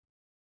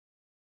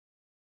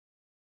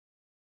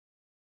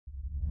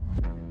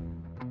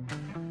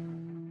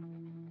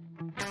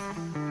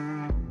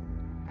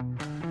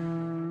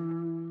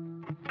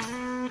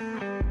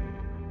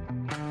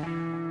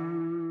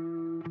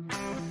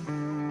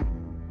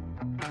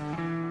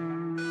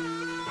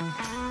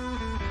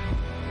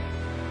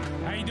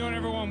doing,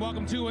 everyone?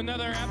 Welcome to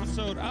another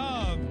episode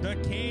of the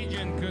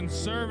Cajun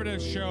Conservative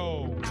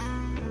Show.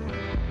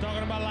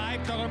 Talking about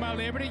life, talking about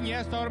liberty, and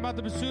yes, talking about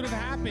the pursuit of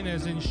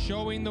happiness and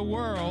showing the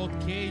world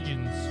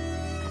Cajuns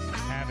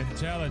have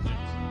intelligence.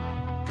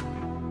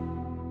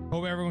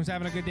 Hope everyone's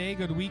having a good day,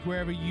 good week,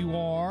 wherever you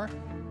are.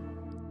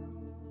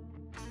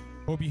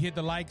 Hope you hit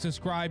the like,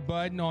 subscribe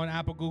button on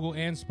Apple, Google,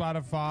 and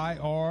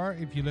Spotify, or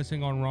if you're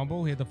listening on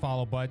Rumble, hit the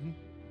follow button.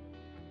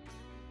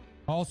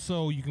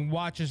 Also, you can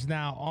watch us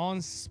now on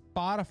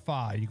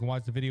Spotify. You can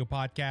watch the video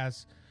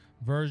podcast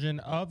version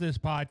of this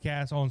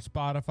podcast on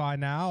Spotify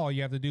now. All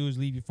you have to do is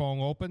leave your phone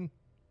open,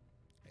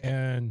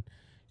 and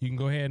you can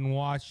go ahead and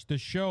watch the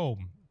show.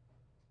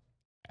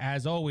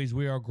 As always,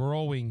 we are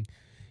growing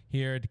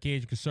here at the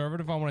Cajun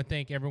Conservative. I want to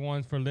thank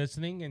everyone for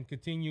listening and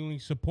continuing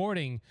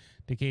supporting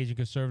the Cajun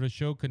Conservative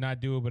Show. Could not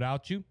do it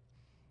without you.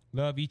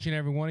 Love each and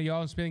every one of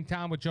y'all. Spending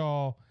time with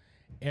y'all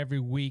every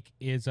week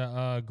is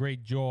a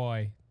great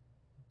joy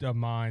of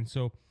mine.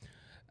 So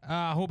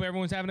I hope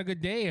everyone's having a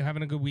good day,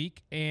 having a good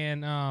week.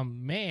 And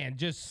man,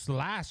 just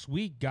last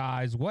week,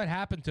 guys, what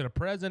happened to the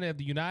President of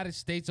the United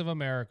States of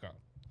America?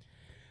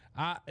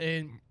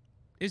 And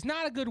it's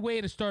not a good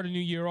way to start a new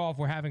year off.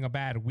 We're having a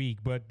bad week,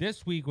 but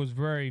this week was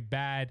very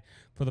bad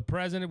for the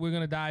president. We're going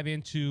to dive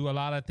into a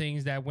lot of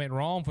things that went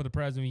wrong for the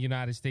President of the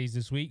United States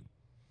this week.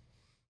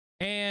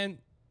 And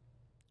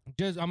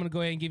I'm going to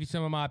go ahead and give you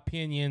some of my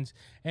opinions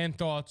and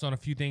thoughts on a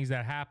few things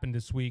that happened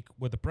this week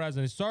with the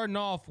president. Starting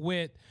off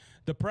with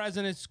the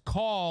president's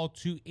call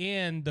to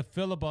end the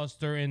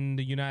filibuster in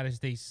the United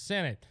States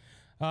Senate.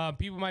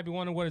 People might be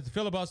wondering, what is the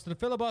filibuster? The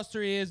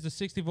filibuster is the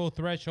 60-vote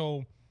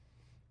threshold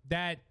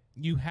that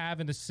you have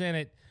in the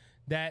Senate.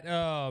 That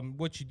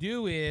what you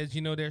do is,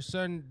 there's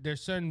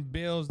certain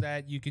bills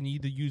that you can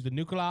either use the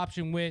nuclear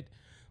option with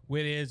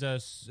is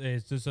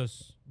just a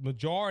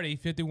majority,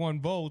 51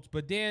 votes,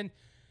 but then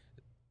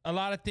a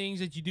lot of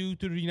things that you do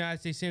through the United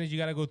States Senate, you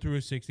got to go through a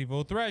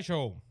 60-vote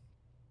threshold.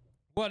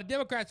 Well, the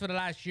Democrats for the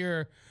last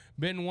year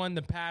been one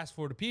to pass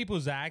for the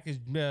People's Act is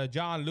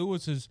John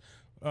Lewis's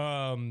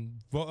voting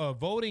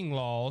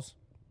laws.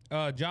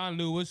 John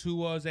Lewis, who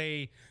was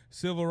a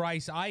civil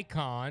rights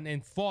icon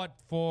and fought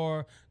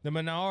for the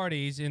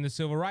minorities in the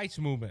civil rights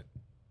movement,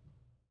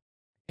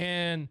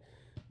 and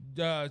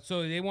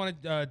so they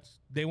want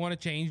to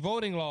change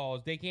voting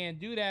laws. They can't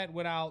do that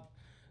without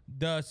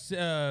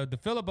the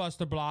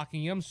filibuster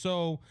blocking them.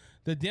 So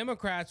the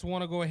Democrats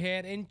want to go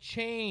ahead and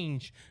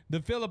change the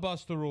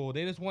filibuster rule.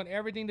 They just want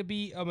everything to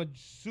be a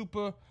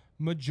super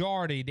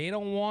majority. They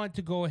don't want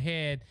to go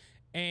ahead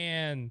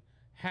and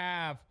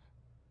have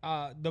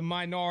the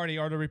minority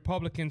or the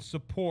Republican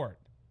support.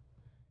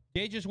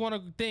 They just want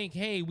to think,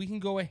 hey, we can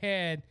go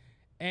ahead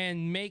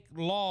and make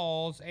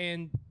laws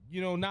and,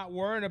 not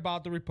worrying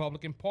about the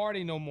Republican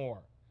Party no more.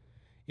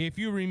 If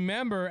you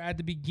remember at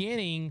the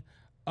beginning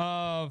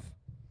of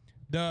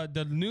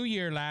the new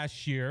year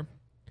last year,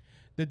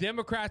 the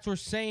Democrats were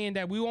saying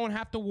that we won't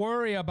have to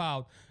worry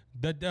about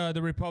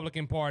the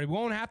Republican Party. We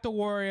won't have to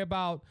worry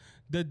about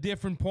the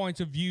different points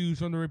of views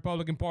from the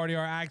Republican Party or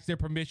ask their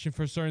permission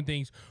for certain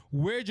things.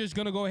 We're just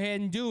going to go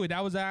ahead and do it.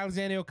 That was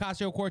Alexandria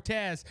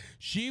Ocasio-Cortez.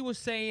 She was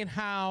saying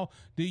how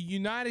the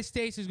United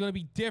States is going to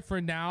be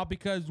different now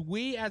because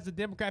we, as the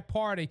Democrat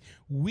Party,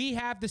 we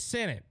have the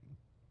Senate.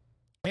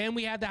 And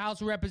we have the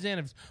House of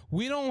Representatives.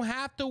 We don't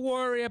have to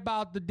worry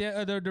about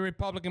the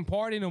Republican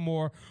Party no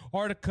more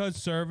or the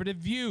conservative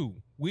view.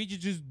 We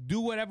just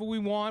do whatever we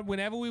want,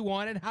 whenever we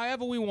want it,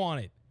 however we want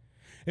it.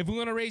 If we're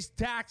going to raise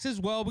taxes,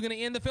 well, we're going to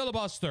end the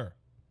filibuster.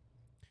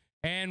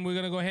 And we're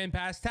going to go ahead and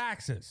pass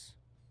taxes.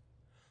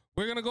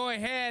 We're going to go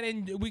ahead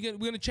and we're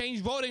going to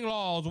change voting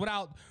laws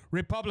without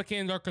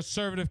Republicans or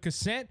conservative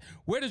consent.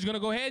 We're just going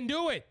to go ahead and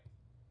do it.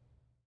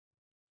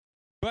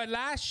 But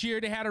last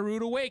year, they had a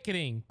rude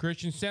awakening.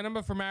 Kyrsten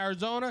Sinema from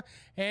Arizona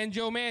and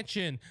Joe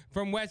Manchin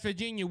from West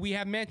Virginia. We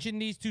have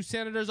mentioned these two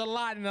senators a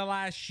lot in the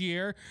last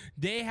year.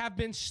 They have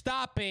been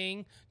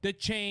stopping the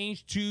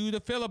change to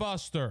the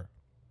filibuster.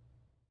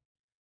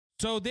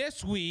 So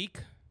this week,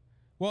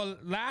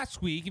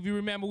 last week, if you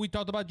remember, we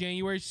talked about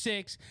January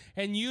 6th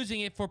and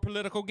using it for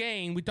political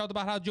gain. We talked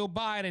about how Joe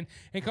Biden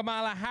and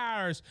Kamala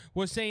Harris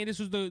was saying this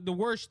was the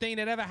worst thing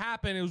that ever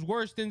happened. It was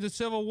worse than the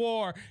Civil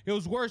War. It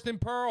was worse than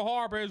Pearl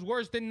Harbor. It was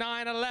worse than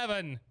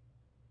 9/11.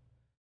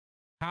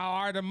 How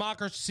our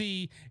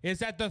democracy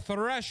is at the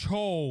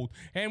threshold.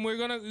 And we're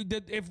going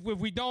to, if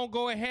we don't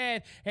go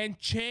ahead and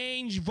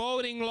change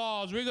voting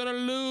laws, we're going to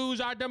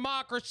lose our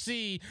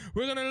democracy.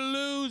 We're going to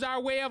lose our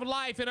way of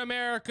life in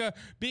America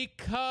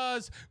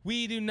because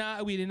we did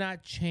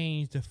not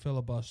change the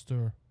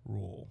filibuster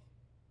rule.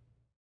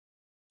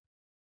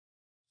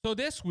 So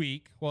last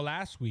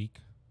week,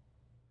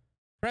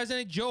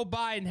 President Joe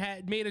Biden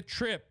had made a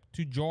trip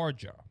to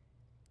Georgia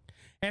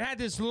and had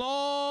this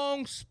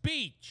long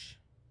speech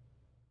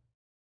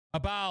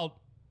about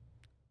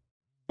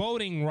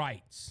voting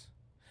rights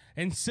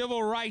and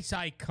civil rights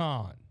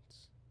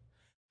icons.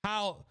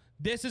 How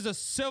this is a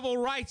civil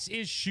rights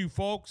issue,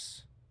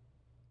 folks.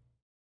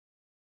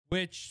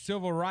 Which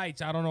civil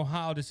rights, I don't know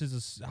how this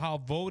is how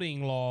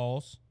voting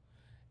laws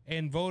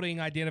and voting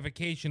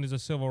identification is a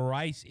civil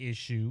rights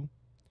issue.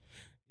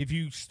 If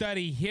you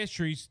study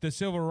history, the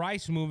civil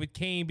rights movement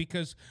came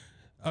because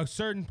a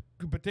certain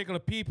particular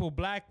people,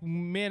 black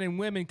men and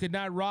women, could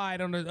not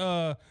ride on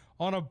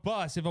a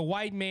bus. If a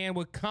white man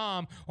would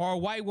come or a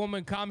white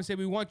woman come and say,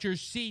 "We want your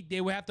seat,"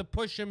 they would have to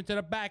push them into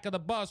the back of the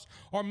bus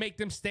or make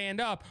them stand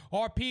up.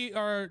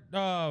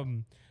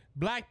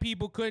 Black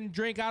people couldn't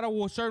drink out of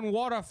a certain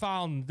water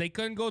fountain. They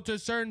couldn't go to a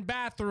certain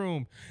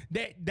bathroom.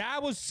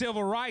 That was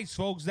civil rights,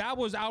 folks. That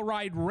was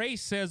outright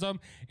racism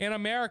in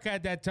America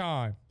at that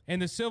time.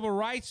 And the civil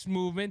rights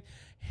movement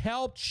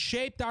helped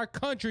shape our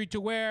country to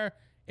where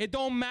it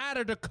don't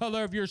matter the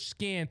color of your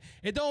skin.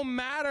 It don't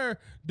matter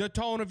the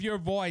tone of your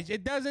voice.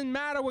 It doesn't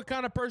matter what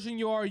kind of person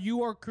you are.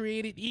 You are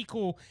created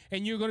equal,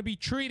 and you're going to be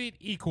treated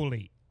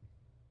equally.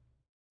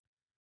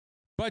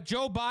 But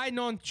Joe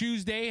Biden on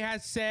Tuesday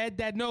has said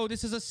that, no,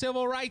 this is a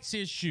civil rights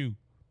issue.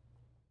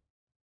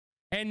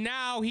 And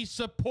now he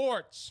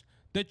supports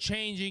the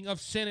changing of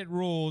Senate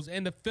rules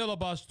and the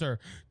filibuster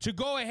to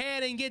go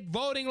ahead and get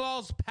voting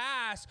laws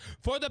passed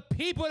for the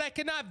people that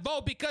cannot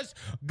vote, because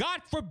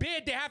God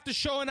forbid they have to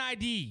show an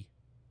ID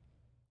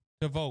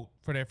to vote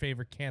for their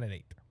favorite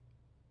candidate.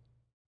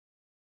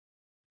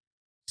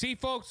 See,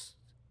 folks,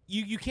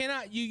 you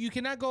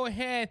cannot go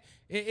ahead.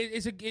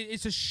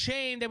 It's a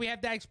shame that we have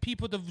to ask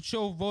people to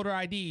show voter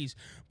IDs.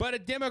 But a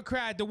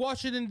Democrat, the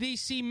Washington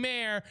D.C.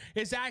 mayor,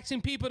 is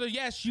asking people to,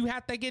 yes, you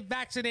have to get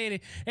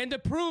vaccinated, and to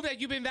prove that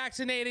you've been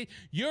vaccinated,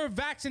 you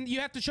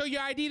have to show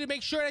your ID to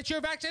make sure that's your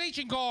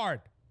vaccination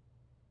card.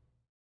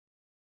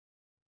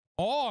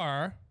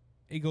 Or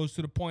it goes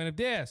to the point of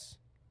this: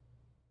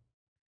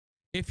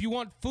 if you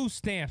want food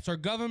stamps or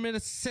government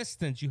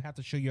assistance, you have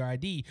to show your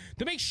ID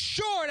to make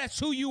sure that's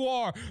who you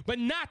are, but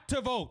not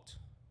to vote.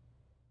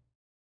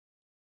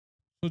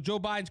 So Joe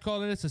Biden's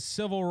calling this a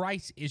civil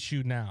rights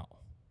issue now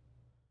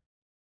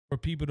for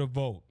people to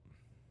vote.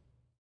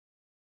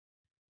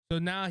 So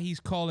now he's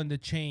calling to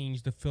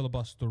change the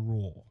filibuster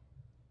rule.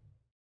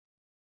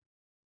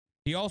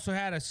 He also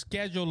had a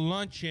scheduled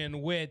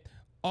luncheon with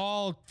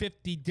all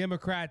 50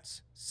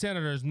 Democrats,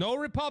 senators. No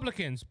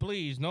Republicans,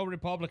 please, no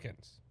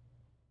Republicans.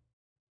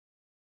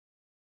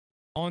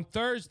 On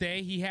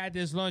Thursday, he had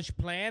this lunch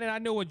plan, and I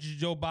know what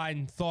Joe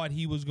Biden thought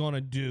he was going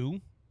to do.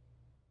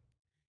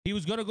 He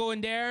was going to go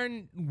in there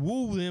and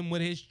woo them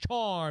with his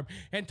charm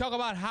and talk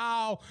about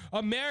how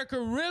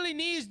America really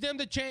needs them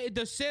to change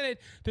the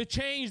Senate to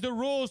change the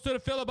rules to the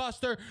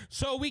filibuster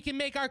so we can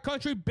make our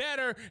country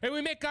better and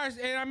make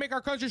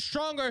our country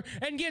stronger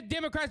and give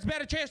Democrats a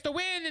better chance to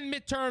win in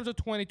midterms of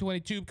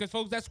 2022. Because,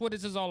 folks, that's what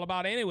this is all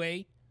about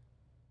anyway.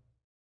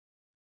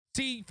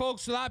 See,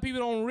 folks, a lot of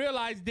people don't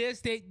realize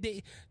this.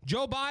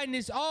 Joe Biden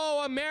is,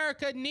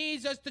 America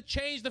needs us to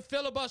change the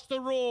filibuster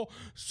rule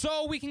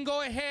so we can go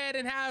ahead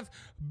and have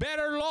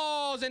better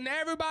laws and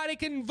everybody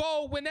can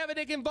vote whenever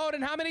they can vote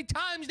and how many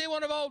times they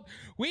want to vote.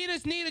 We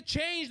just need to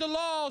change the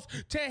laws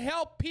to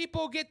help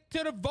people get to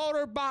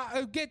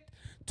the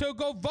to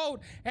go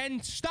vote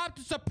and stop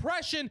the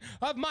suppression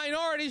of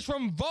minorities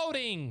from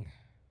voting.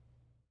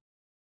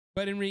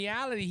 But in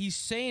reality, he's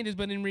saying this,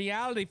 but in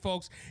reality,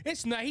 folks,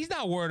 he's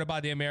not worried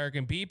about the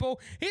American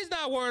people. He's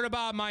not worried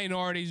about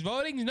minorities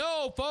voting.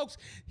 No, folks,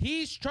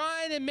 he's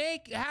trying to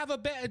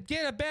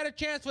get a better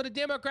chance for the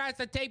Democrats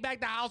to take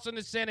back the House and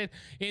the Senate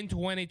in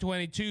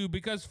 2022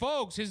 because,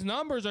 folks, his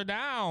numbers are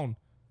down.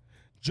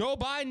 Joe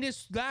Biden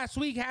this last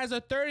week has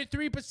a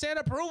 33%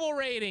 approval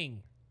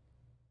rating.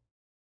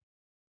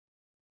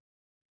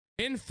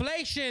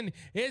 Inflation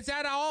is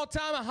at an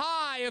all-time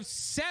high of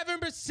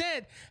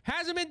 7%.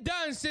 Hasn't been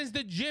done since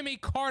the Jimmy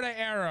Carter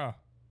era.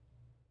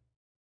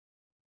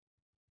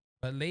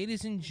 But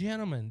ladies and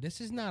gentlemen,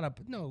 this is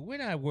we're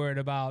not worried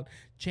about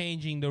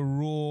changing the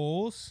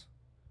rules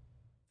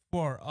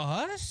for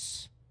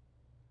us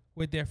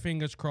with their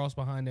fingers crossed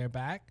behind their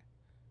back.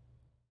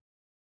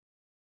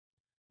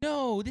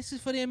 No, this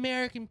is for the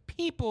American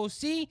people.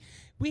 See,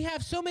 we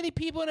have so many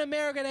people in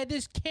America that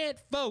just can't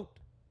vote.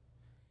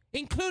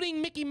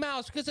 Including Mickey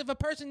Mouse, because if a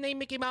person named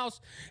Mickey Mouse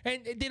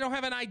and they don't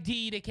have an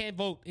ID, they can't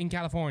vote in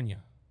California.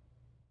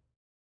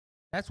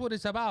 That's what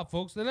it's about,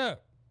 folks. Look,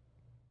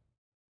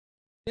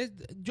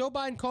 Joe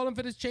Biden calling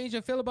for this change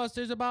of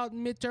filibusters about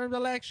midterm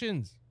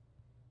elections.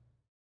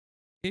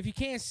 If you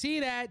can't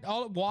see that,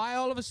 why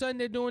all of a sudden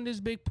they're doing this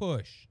big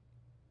push?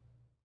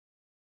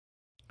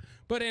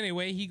 But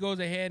anyway, he goes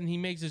ahead and he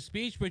makes a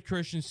speech with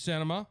Kyrsten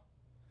Sinema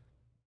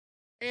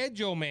and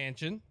Joe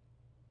Manchin.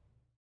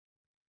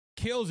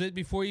 Kills it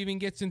before he even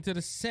gets into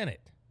the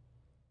Senate.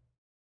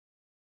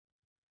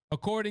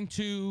 According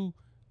to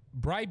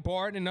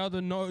Breitbart and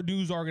other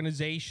news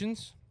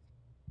organizations,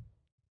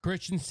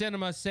 Kyrsten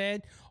Sinema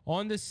said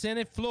on the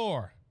Senate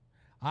floor,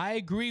 I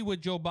agree what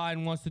Joe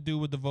Biden wants to do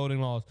with the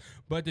voting laws,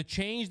 but to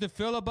change the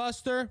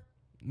filibuster,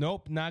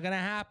 nope, not going to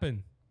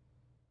happen.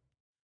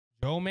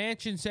 Joe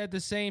Manchin said the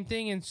same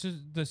thing and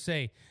to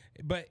say,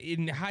 but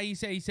in how he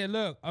said,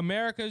 look,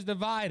 America is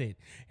divided.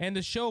 And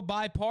to show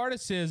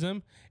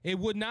bipartisanship, it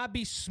would not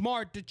be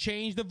smart to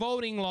change the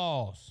voting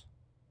laws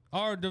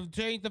or to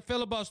change the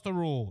filibuster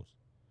rules.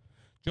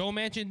 Joe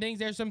mentioned things.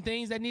 There's some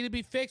things that need to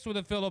be fixed with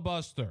a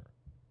filibuster.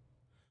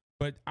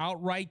 But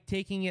outright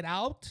taking it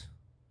out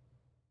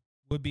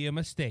would be a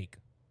mistake.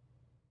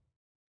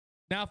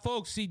 Now,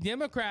 folks, see,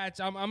 Democrats,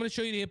 I'm going to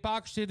show you the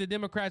hypocrisy of the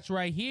Democrats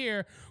right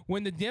here.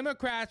 When the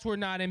Democrats were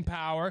not in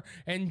power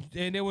and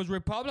it was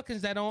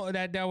Republicans that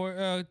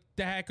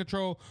had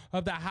control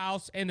of the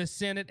House and the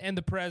Senate and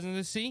the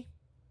presidency,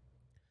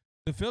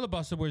 the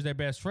filibuster was their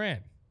best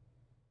friend.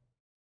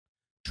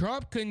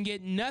 Trump couldn't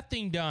get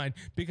nothing done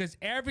because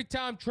every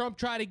time Trump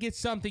tried to get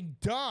something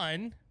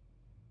done,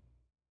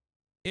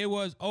 it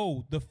was,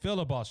 the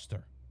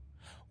filibuster.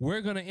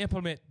 We're going to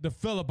implement the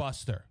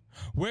filibuster.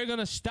 We're going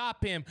to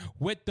stop him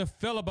with the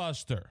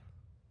filibuster.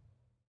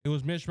 It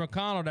was Mitch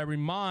McConnell that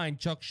reminded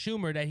Chuck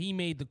Schumer that he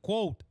made the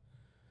quote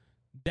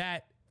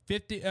that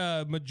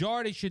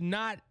majority should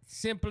not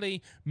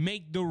simply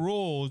make the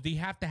rules. They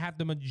have to have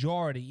the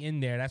majority in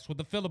there. That's what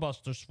the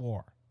filibuster's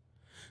for.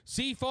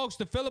 See, folks,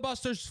 the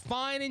filibuster's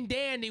fine and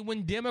dandy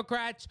when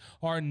Democrats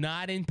are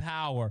not in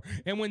power.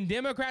 And when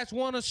Democrats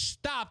want to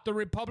stop the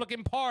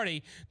Republican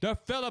Party, the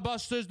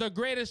filibuster's the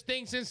greatest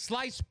thing since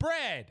sliced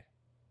bread.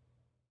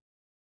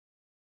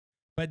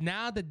 But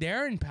now that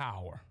they're in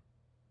power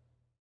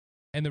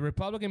and the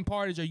Republican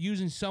parties are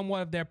using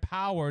somewhat of their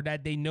power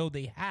that they know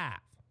they have,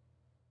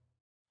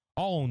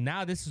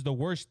 now this is the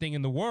worst thing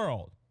in the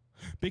world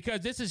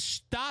because this is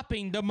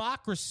stopping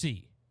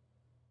democracy.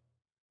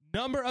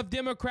 Number of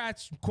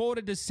Democrats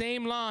quoted the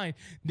same line.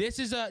 This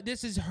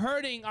is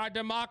hurting our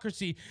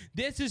democracy.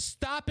 This is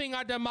stopping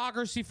our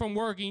democracy from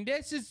working.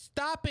 This is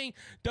stopping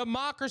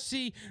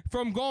democracy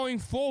from going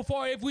full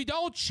forward. If we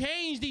don't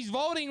change these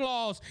voting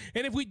laws,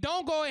 and if we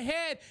don't go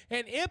ahead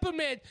and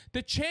implement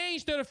the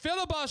change to the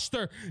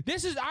filibuster,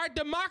 our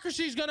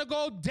democracy is going to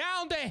go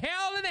down to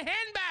hell in a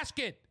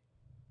handbasket.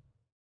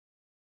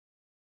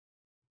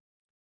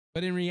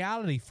 But in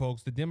reality,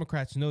 folks, the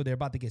Democrats know they're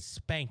about to get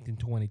spanked in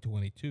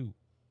 2022.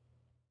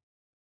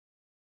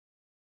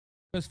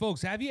 Because,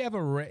 folks, have you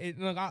ever read?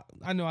 Look,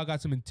 I know I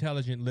got some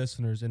intelligent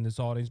listeners in this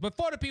audience, but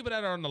for the people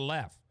that are on the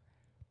left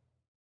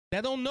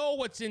that don't know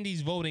what's in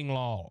these voting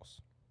laws,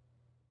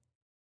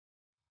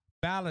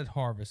 ballot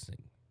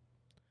harvesting,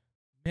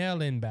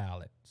 mail-in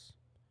ballots,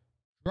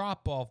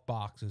 drop-off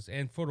boxes,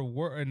 and for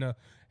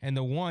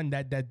the one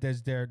that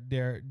does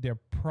their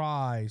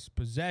prize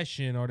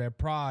possession or their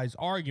prize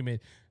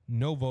argument,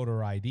 no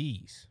voter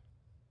IDs.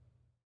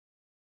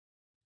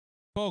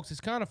 Folks,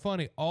 it's kind of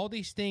funny. All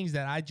these things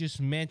that I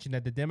just mentioned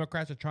that the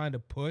Democrats are trying to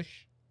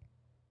push,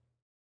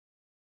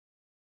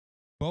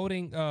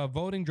 voting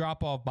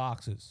drop-off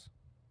boxes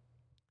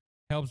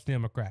helps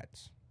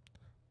Democrats.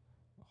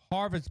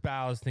 Harvest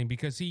ballots thing,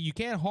 because see, you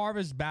can't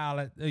harvest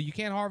ballots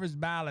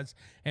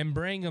and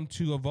bring them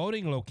to a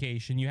voting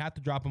location. You have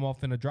to drop them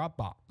off in a drop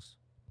box.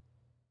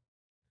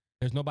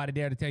 There's nobody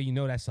there to tell you,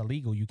 no, that's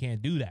illegal. You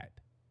can't do that.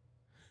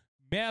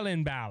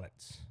 Mail-in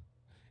ballots.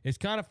 It's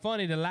kind of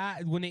funny,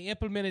 when they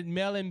implemented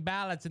mail-in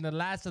ballots in the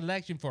last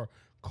election for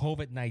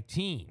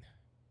COVID-19,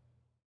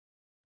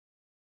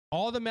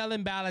 all the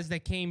mail-in ballots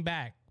that came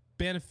back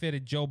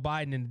benefited Joe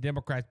Biden and the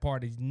Democrat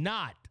parties,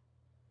 not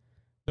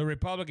the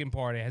Republican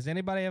Party. Has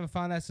anybody ever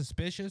found that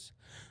suspicious?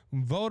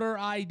 Voter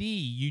ID.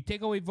 You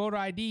take away voter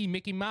ID,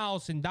 Mickey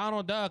Mouse and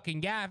Donald Duck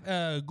and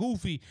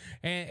Goofy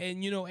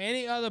and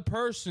any other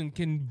person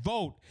can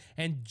vote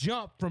and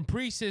jump from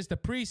precincts to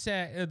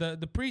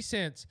the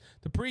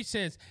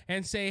precincts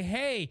and say,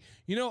 hey,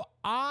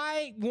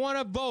 I want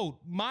to vote.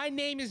 My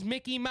name is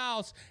Mickey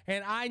Mouse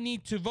and I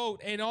need to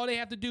vote. And all they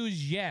have to do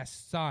is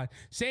yes, sign.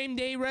 Same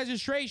day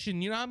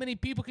registration. You know how many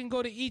people can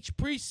go to each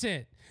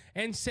precinct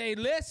and say,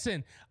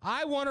 listen,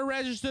 I want to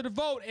register to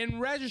vote,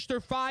 and register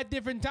 5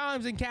 different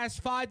times and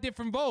cast 5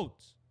 different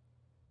votes.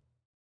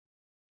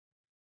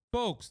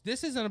 Folks,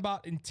 this isn't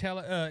about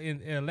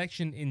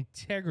election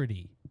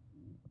integrity.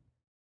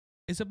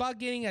 It's about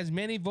getting as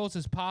many votes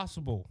as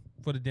possible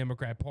for the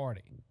Democrat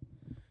Party.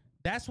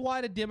 That's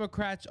why the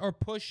Democrats are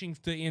pushing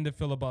to end the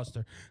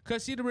filibuster.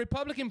 Because, see, the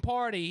Republican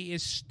Party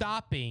is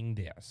stopping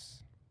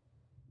this.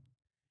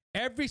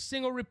 Every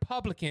single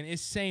Republican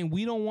is saying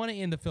we don't want to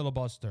end the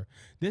filibuster.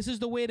 This is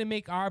the way to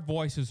make our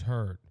voices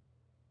heard.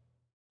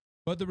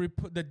 But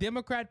the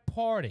Democrat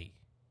Party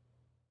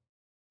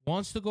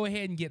wants to go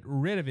ahead and get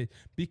rid of it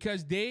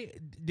because they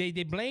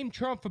blame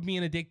Trump for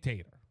being a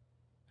dictator.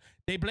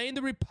 They blame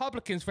the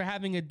Republicans for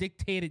having a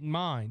dictated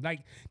mind.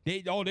 Like,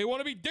 they want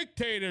to be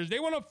dictators. They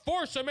want to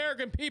force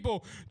American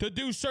people to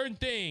do certain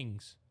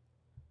things.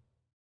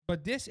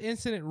 But this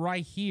incident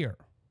right here,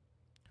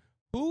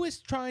 who is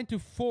trying to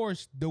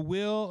force their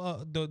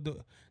will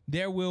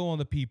on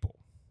the people?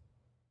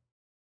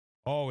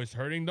 Oh, it's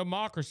hurting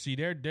democracy.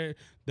 The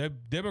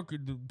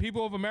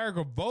people of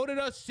America voted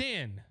us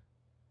in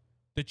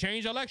to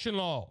change election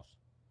laws.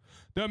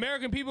 The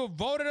American people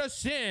voted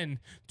us in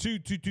to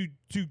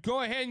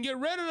go ahead and get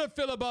rid of the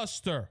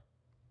filibuster.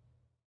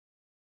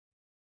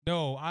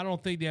 No, I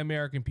don't think the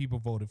American people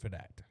voted for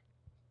that.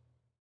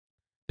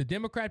 The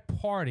Democrat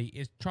Party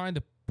is trying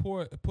to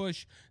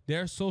push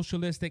their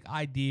socialistic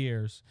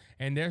ideas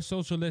and their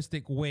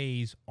socialistic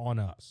ways on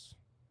us.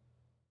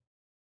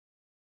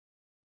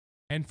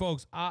 And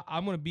folks,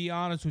 I'm going to be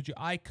honest with you.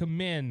 I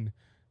commend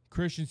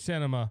Christian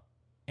Sinema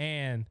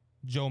and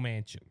Joe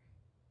Manchin.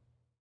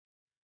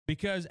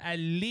 Because at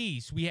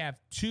least we have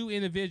two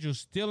individuals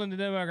still in the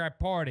Democrat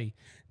Party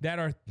that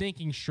are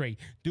thinking straight.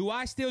 Do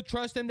I still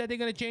trust them that they're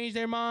going to change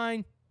their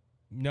mind?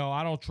 No,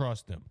 I don't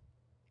trust them.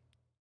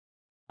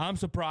 I'm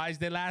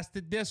surprised they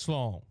lasted this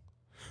long.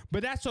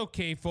 But that's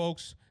okay,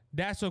 folks.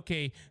 That's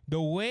okay.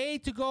 The way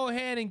to go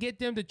ahead and get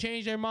them to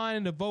change their mind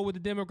and to vote with the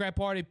Democrat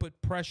Party,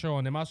 put pressure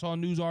on them. I saw a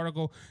news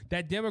article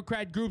that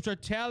Democrat groups are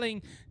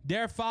telling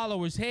their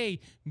followers, hey,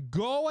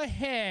 go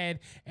ahead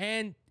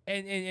and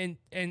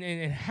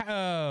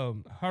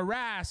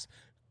harass,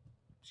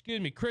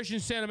 Christian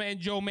Sinema and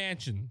Joe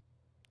Manchin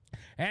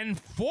and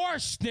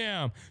force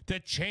them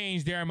to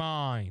change their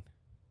mind.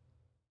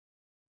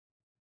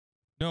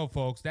 No,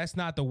 folks, that's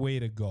not the way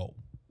to go.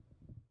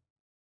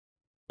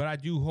 But I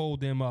do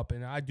hold them up,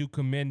 and I do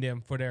commend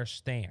them for their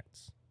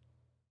stance.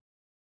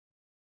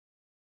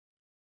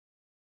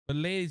 But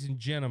ladies and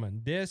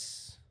gentlemen,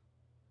 this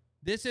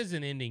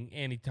isn't ending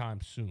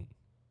anytime soon.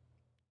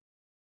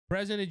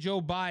 President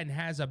Joe Biden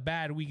has a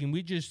bad week, and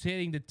we're just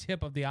hitting the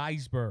tip of the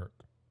iceberg.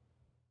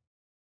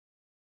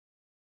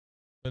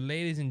 But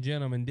ladies and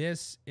gentlemen,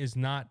 this is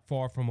not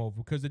far from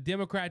over, because the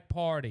Democrat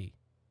Party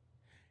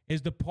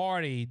is the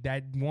party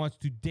that wants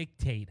to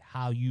dictate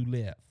how you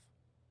live.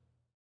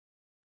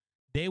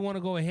 They want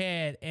to go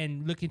ahead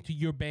and look into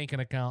your banking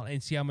account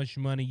and see how much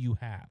money you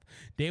have.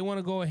 They want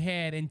to go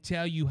ahead and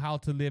tell you how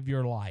to live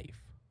your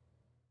life.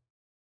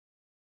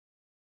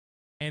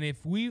 And if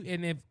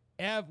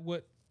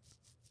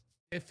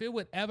it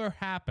would ever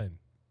happen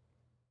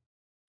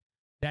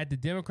that the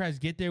Democrats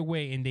get their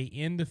way and they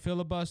end the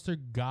filibuster,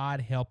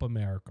 God help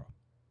America.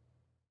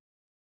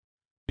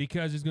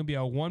 Because it's going to be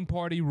a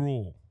one-party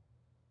rule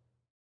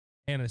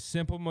and a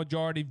simple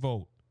majority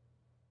vote.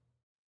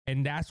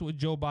 And that's what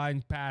Joe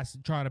Biden's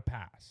trying to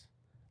pass.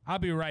 I'll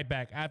be right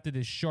back after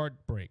this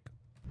short break.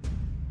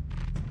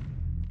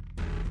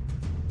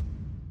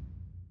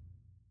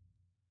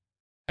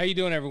 How you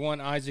doing,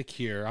 everyone? Isaac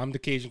here. I'm the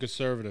Cajun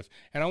Conservative.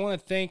 And I want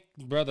to thank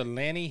Brother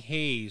Lanny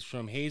Hayes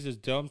from Hayes'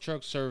 Dump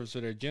Truck Service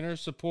for their generous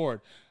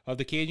support of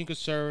the Cajun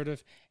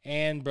Conservative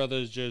and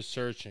Brothers Just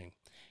Searching.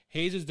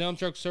 Hayes' Dump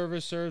Truck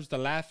Service serves the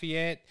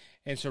Lafayette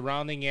and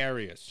surrounding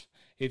areas.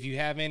 If you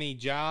have any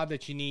job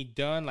that you need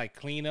done, like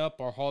cleanup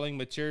or hauling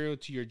material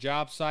to your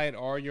job site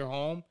or your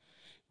home,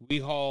 we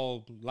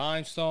haul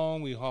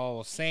limestone, we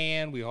haul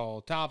sand, we haul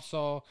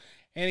topsoil,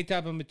 any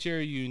type of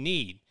material you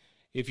need.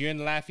 If you're in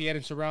the Lafayette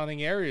and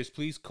surrounding areas,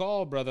 please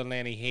call Brother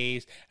Lanny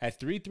Hayes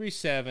at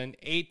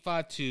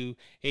 337-852-8043.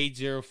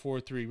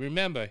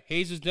 Remember,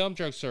 Hayes' Dump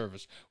Truck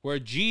Service, where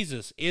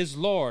Jesus is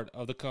Lord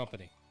of the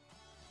company.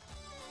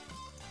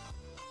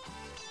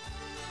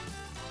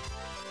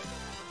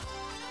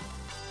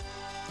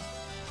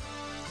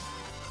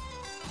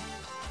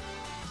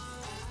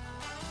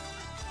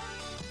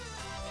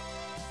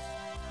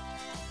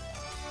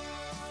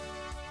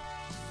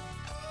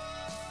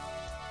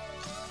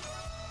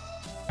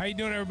 How you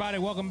doing, everybody?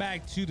 Welcome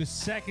back to the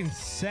second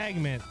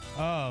segment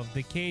of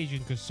the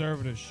Cajun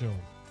Conservative Show.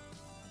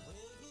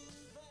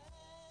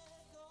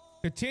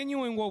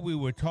 Continuing what we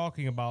were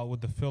talking about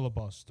with the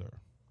filibuster.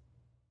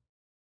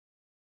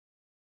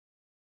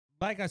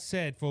 Like I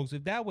said, folks,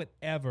 if that would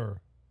ever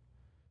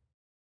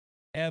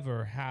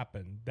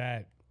happen,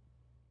 that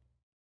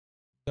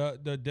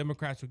the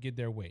Democrats would get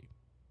their way,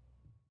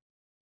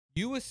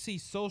 you would see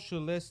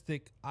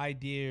socialistic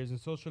ideas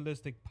and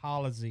socialistic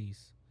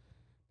policies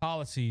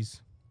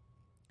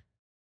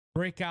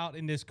break out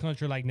in this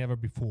country like never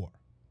before.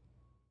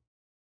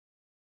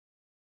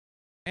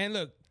 And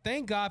look,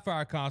 thank God for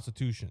our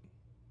Constitution.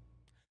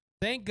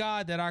 Thank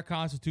God that our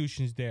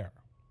Constitution is there.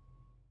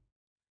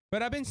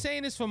 But I've been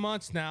saying this for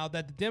months now,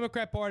 that the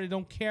Democrat Party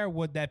don't care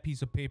what that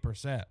piece of paper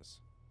says.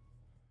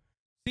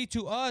 See,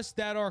 to us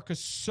that are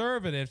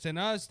conservatives and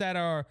us that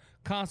are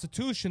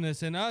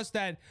constitutionalists and us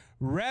that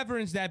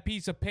reverence that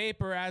piece of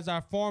paper as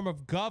our form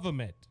of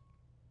government,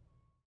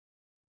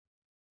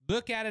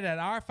 look at it that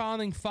our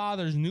founding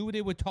fathers knew what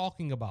they were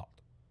talking about.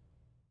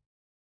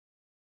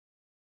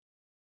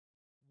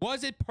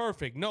 Was it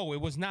perfect? No,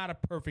 it was not a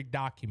perfect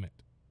document.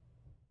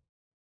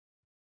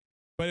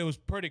 But it was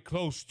pretty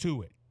close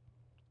to it.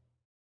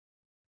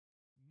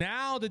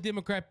 Now the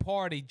Democrat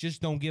Party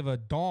just don't give a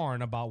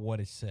darn about what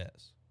it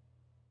says.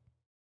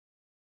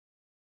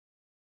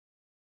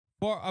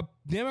 For a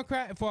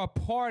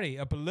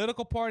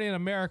political party in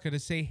America to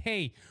say,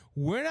 hey,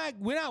 we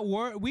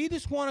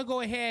just want to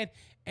go ahead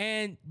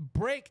and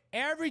break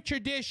every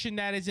tradition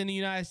that is in the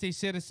United States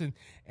citizen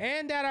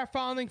and that our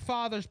founding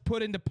fathers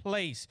put into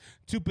place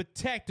to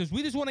protect us.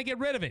 We just want to get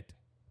rid of it.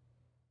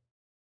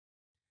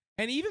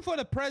 And even for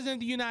the President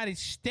of the United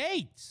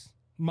States,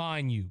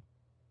 mind you,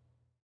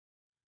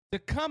 to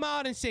come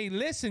out and say,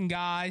 listen,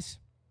 guys,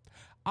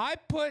 I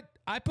put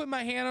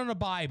my hand on the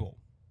Bible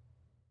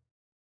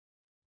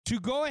to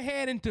go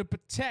ahead and to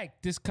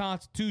protect this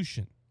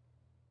Constitution.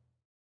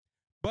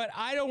 But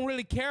I don't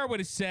really care what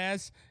it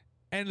says.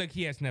 And look,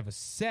 he has never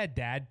said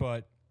that,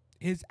 but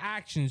his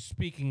actions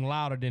speaking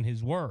louder than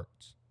his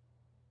words.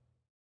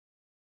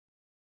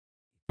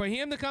 For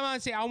him to come out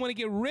and say, I want to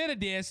get rid of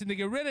this and to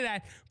get rid of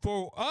that,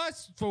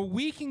 for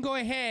we can go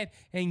ahead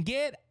and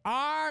get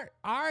our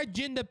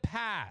agenda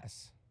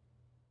passed,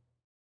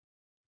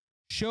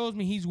 shows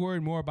me he's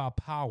worried more about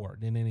power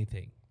than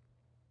anything.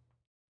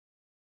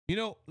 You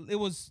know, it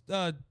was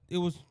the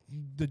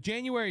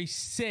January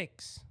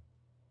 6th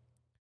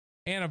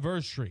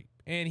anniversary,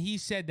 and he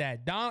said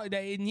that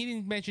and he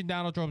didn't mention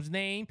Donald Trump's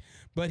name,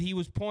 but he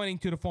was pointing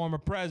to the former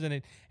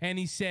president, and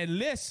he said,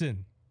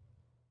 listen,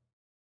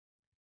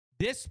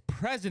 this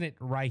president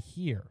right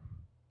here,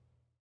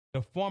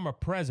 the former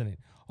president,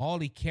 all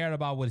he cared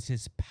about was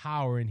his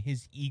power and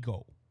his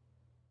ego.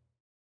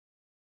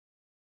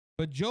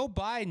 But Joe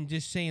Biden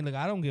just saying, look,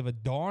 I don't give a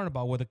darn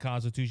about what the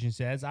Constitution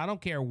says. I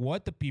don't care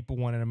what the people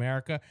want in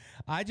America.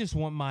 I just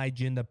want my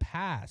agenda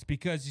passed.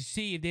 Because you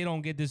see, if they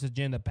don't get this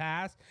agenda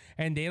passed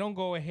and they don't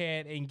go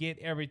ahead and get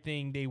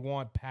everything they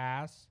want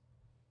passed,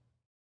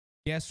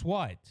 guess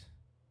what?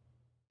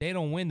 They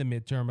don't win the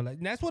midterm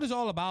election. That's what it's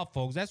all about,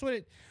 folks. That's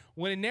what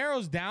when it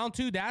narrows down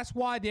to, that's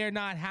why they're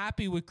not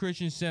happy with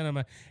Kyrsten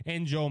Sinema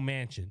and Joe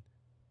Manchin.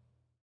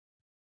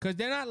 Because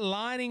they're not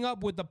lining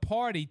up with the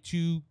party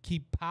to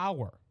keep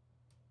power.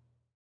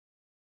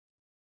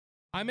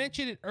 I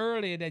mentioned it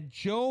earlier that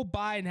Joe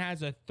Biden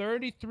has a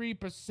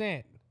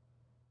 33%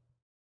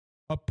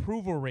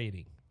 approval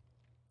rating.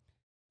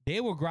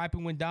 They were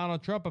griping when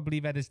Donald Trump, I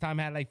believe at this time,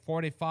 had like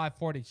 45,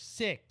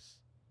 46.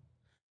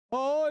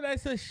 Oh,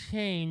 that's a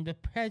shame. The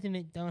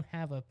president don't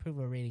have an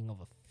approval rating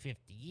over 50.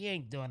 He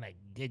ain't doing a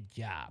good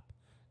job.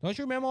 Don't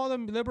you remember all the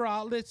liberal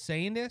outlets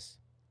saying this?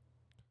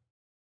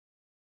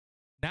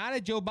 Now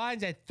that Joe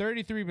Biden's at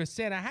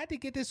 33%, I had to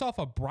get this off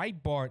of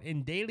Breitbart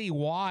and Daily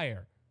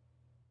Wire.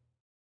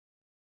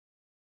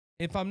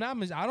 If I'm not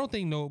mistaken, I don't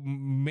think no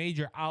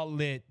major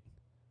outlet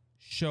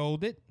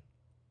showed it.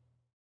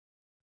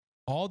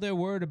 All they're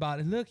worried about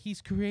is, look,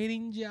 he's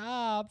creating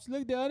jobs.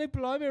 Look, the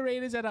unemployment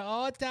rate is at an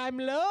all-time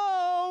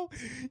low.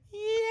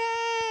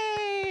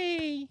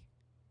 Yay!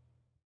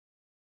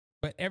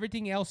 But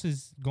everything else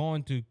is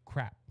going to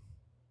crap,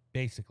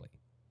 basically.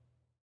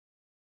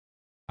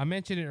 I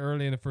mentioned it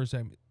earlier in the first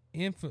segment.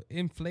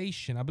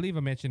 Inflation, I believe I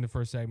mentioned in the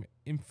first segment.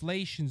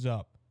 Inflation's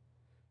up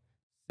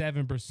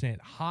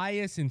 7%,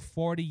 highest in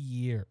 40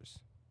 years.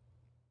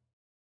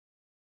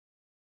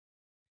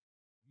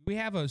 We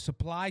have a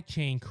supply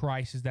chain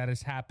crisis that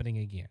is happening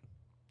again.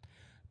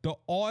 The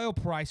oil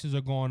prices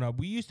are going up.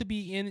 We used to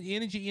be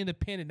energy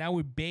independent. Now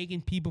we're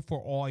begging people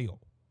for oil.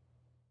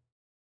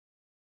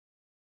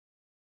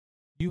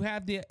 You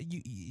have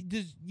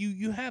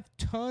you have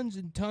tons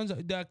and tons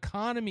of, the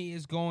economy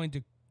is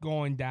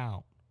going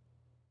down.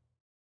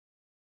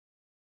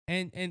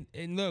 And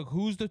look,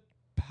 who's the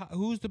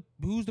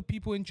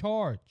people in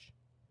charge?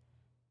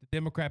 The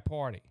Democrat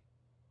Party.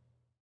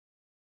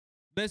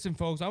 Listen,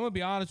 folks, I'm going to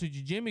be honest with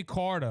you. Jimmy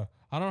Carter,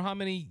 I don't know how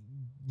many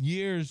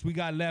years we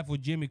got left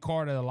with Jimmy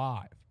Carter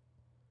alive.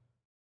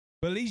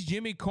 But at least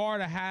Jimmy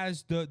Carter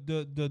has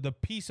the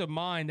peace of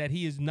mind that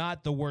he is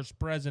not the worst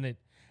president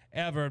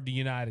ever of the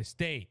United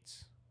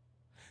States.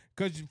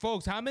 Because,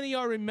 folks, how many of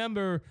y'all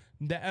remember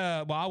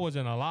that? Well, I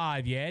wasn't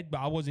alive yet, but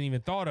I wasn't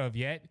even thought of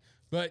yet.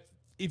 But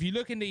if you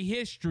look into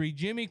history,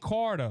 Jimmy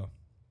Carter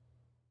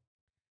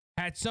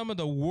had some of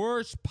the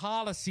worst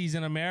policies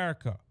in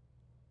America.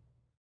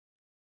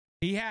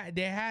 They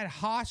had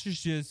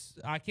hostages.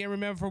 I can't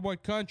remember from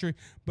what country,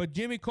 but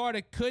Jimmy Carter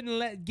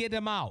couldn't get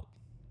them out.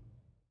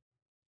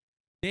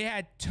 They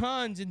had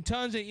tons and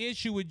tons of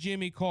issue with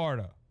Jimmy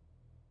Carter.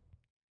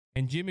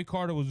 And Jimmy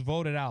Carter was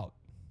voted out.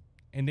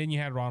 And then you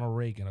had Ronald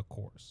Reagan, of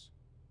course.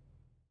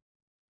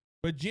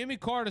 But Jimmy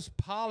Carter's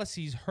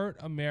policies hurt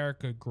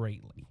America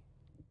greatly.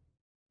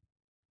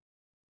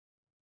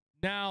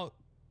 Now,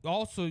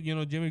 also, you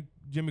know,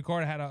 Jimmy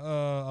Carter had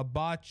a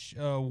botch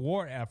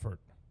war effort.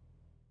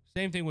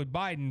 Same thing with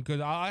Biden,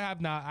 because I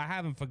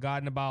haven't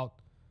forgotten about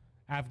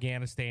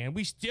Afghanistan.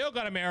 We still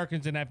got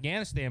Americans in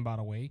Afghanistan, by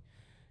the way.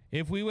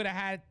 If we would have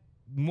had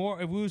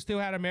more, if we still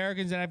had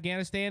Americans in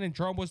Afghanistan and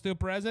Trump was still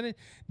president,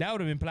 that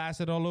would have been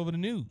plastered all over the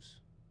news.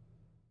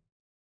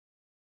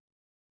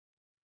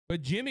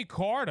 But Jimmy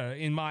Carter,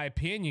 in my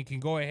opinion,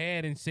 can go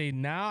ahead and say,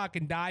 now I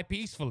can die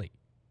peacefully.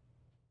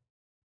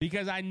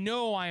 Because I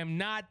know I am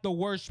not the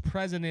worst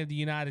president of the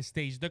United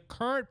States. The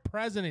current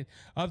president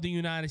of the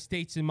United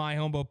States, in my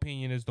humble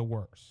opinion, is the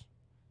worst.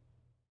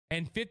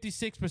 And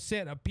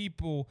 56% of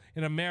people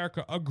in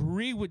America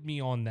agree with me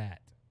on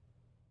that.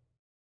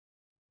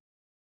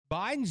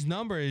 Biden's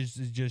number is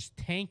just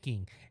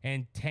tanking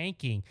and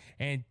tanking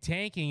and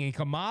tanking. And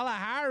Kamala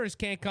Harris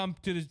can't come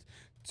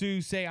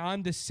to say,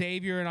 I'm the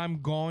savior and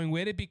I'm going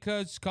with it,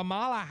 because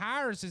Kamala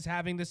Harris is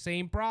having the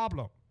same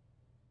problem.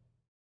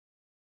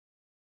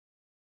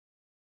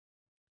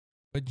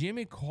 But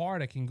Jimmy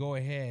Carter can go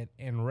ahead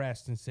and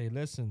rest and say,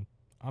 listen,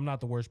 I'm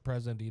not the worst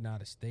president of the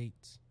United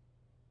States.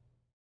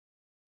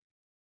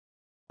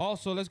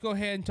 Also, let's go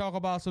ahead and talk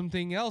about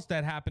something else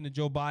that happened to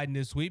Joe Biden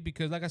this week,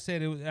 because like I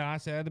said, I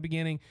said at the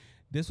beginning,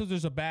 this was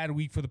just a bad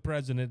week for the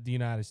president of the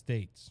United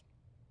States.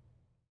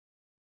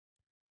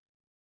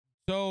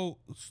 So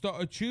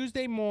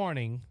Tuesday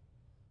morning,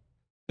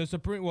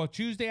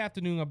 Tuesday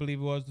afternoon, I believe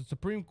it was, the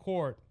Supreme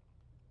Court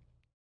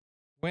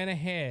went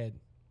ahead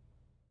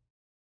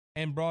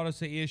and brought us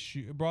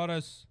the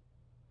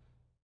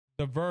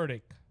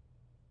verdict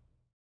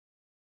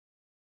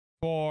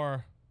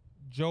for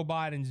Joe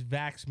Biden's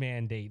vax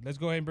mandate. Let's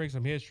go ahead and bring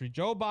some history.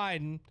 Joe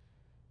Biden,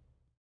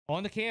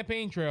 on the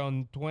campaign trail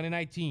in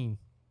 2019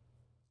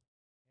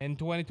 and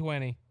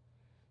 2020,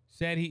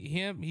 said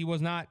he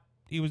was not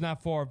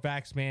for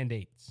vax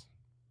mandates.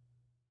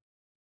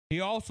 He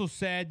also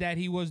said that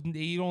he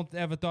don't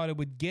ever thought it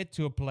would get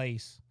to a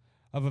place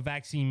of a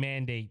vaccine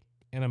mandate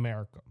in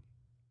America.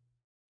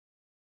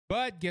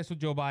 But guess what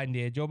Joe Biden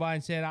did? Joe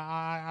Biden said,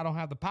 I don't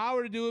have the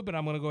power to do it, but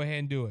I'm going to go ahead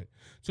and do it.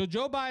 So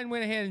Joe Biden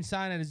went ahead and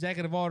signed an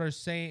executive order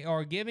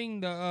giving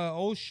the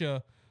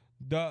OSHA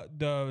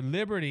the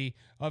liberty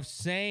of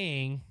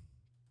saying,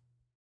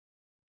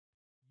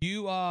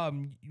 we're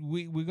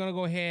going to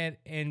go ahead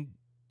and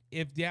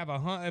if you have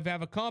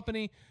a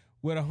company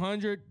with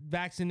 100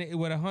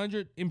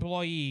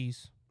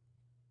 employees,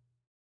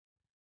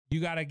 you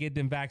got to get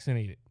them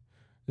vaccinated.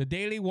 The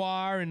Daily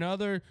Wire and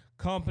other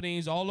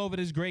companies all over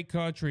this great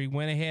country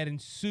went ahead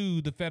and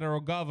sued the federal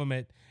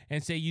government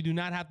and say you do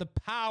not have the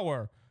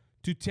power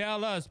to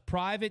tell us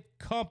private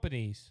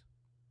companies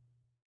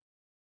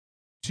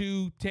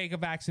to take a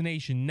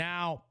vaccination.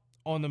 Now,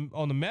 on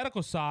the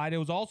medical side, it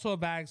was also a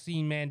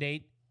vaccine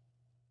mandate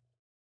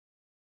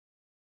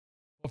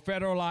for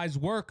federalized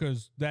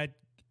workers that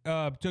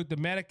took the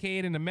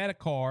Medicaid and the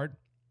Medicard,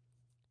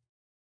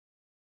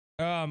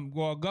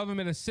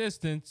 government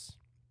assistance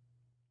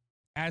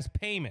as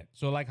payment.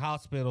 So like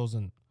hospitals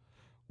and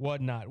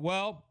whatnot.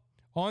 Well,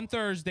 on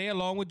Thursday,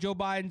 along with Joe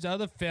Biden's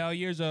other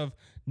failures of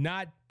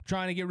not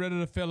trying to get rid of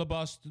the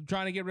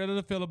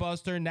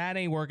filibuster, and that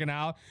ain't working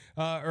out.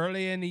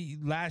 Early in the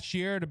last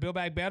year, the Build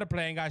Back Better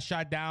plan got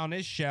shot down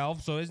its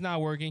shelf, so it's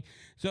not working.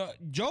 So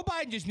Joe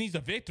Biden just needs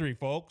a victory,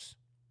 folks.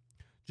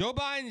 Joe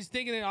Biden is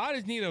thinking, I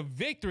just need a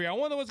victory. I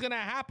wonder what's going to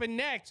happen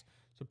next.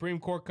 Supreme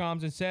Court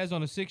comes and says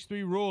on a 6-3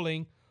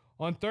 ruling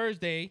on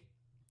Thursday,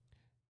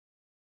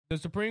 the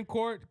Supreme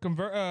Court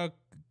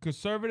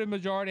conservative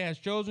majority has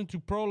chosen to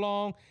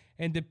prolong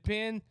and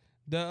depen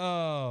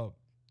the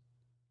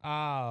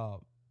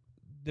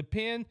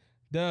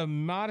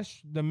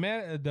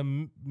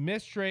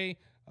mystery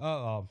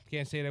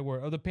can't say that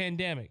word of the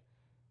pandemic.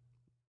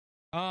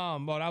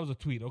 Well, that was a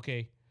tweet.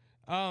 Okay.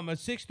 A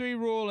 6-3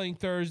 ruling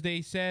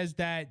Thursday says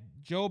that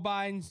Joe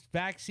Biden's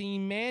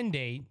vaccine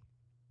mandate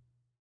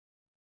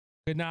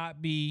could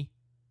not be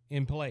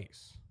in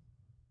place.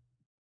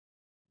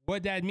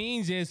 What that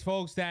means is,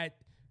 folks, that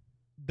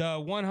the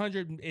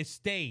 100 is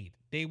stayed.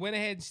 They went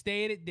ahead and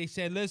stayed it. They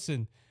said,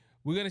 listen,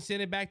 we're going to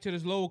send it back to the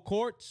lower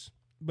courts.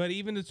 But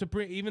even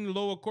the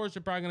lower courts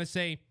are probably going to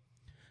say,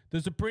 the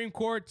Supreme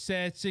Court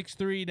said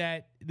 6-3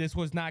 that this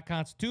was not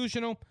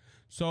constitutional.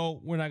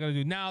 So we're not going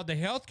to do. Now, the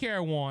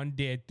healthcare one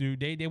did do.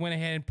 They went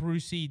ahead and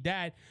proceed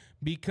that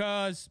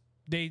because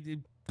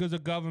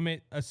of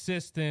government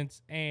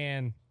assistance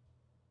and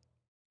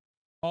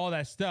all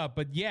that stuff.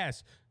 But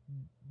yes,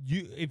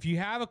 if you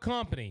have a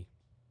company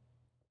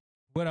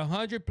with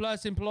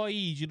 100+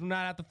 employees, you do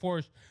not have to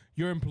force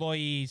your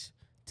employees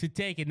to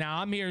take it.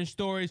 Now, I'm hearing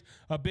stories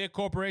of big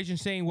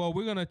corporations saying, well,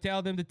 we're going to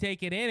tell them to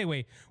take it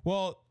anyway.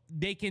 Well,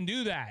 they can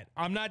do that.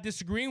 I'm not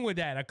disagreeing with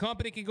that. A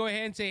company can go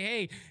ahead and say,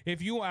 hey,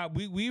 if you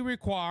we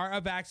require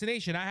a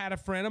vaccination. I had a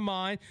friend of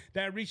mine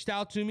that reached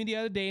out to me the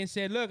other day and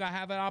said, look, I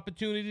have an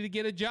opportunity to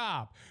get a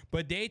job,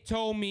 but they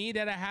told me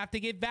that I have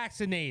to get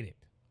vaccinated.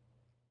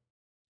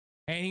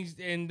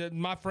 And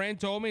my friend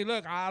told me,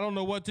 look, I don't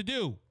know what to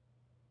do.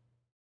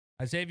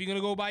 I said, if you're going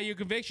to go by your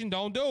conviction,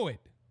 don't do it.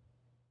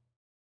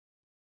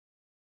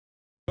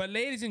 But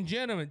ladies and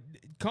gentlemen,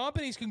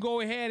 companies can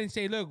go ahead and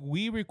say, look,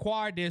 we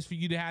require this for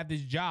you to have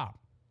this job.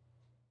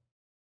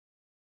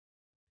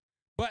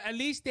 But at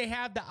least they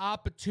have the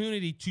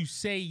opportunity to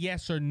say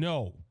yes or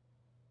no.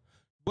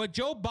 What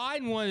Joe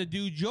Biden wanted to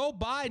do, Joe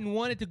Biden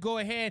wanted to go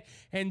ahead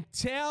and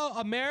tell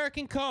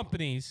American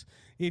companies,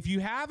 if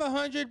you have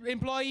 100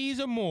 employees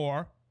or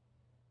more,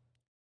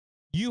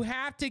 you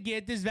have to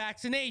get this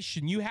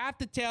vaccination. You have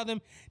to tell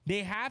them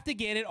they have to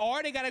get it,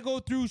 or they got to go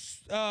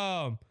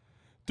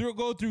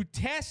through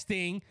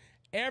testing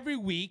every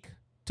week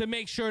to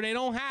make sure they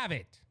don't have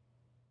it.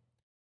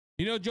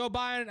 You know, Joe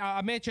Biden,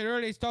 I mentioned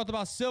earlier, he's talked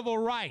about civil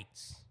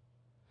rights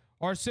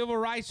or civil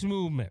rights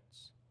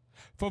movements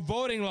for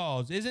voting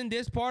laws. Isn't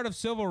this part of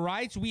civil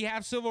rights? We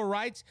have civil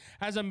rights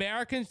as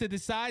Americans to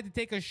decide to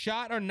take a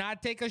shot or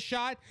not take a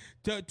shot,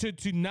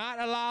 to not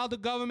allow the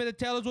government to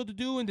tell us what to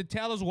do and to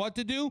tell us what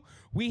to do.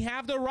 We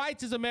have the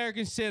rights as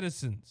American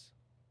citizens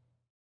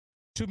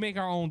to make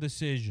our own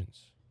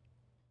decisions.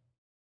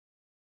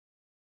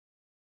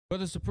 But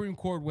the Supreme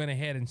Court went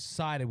ahead and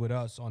sided with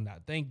us on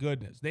that. Thank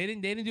goodness. They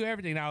didn't do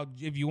everything. Now,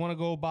 if you want to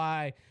go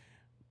by,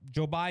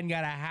 Joe Biden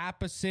got a 0.5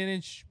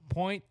 percentage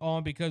point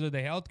on because of the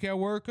healthcare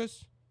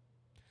workers.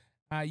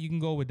 You can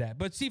go with that.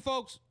 But see,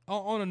 folks,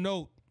 on a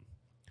note,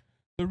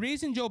 the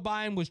reason Joe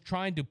Biden was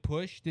trying to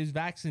push this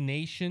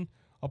vaccination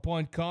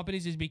upon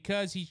companies is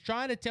because he's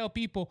trying to tell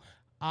people,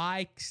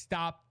 I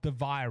stopped the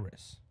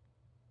virus.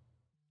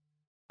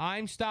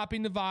 I'm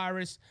stopping the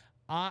virus.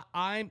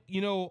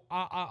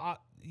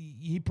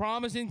 He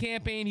promised in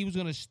campaign he was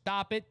going to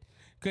stop it.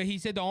 Because he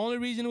said the only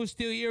reason it was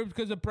still here was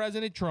because of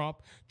President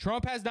Trump.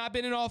 Trump has not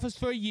been in office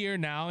for a year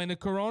now, and the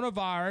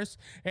coronavirus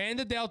and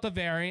the Delta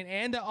variant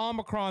and the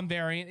Omicron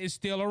variant is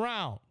still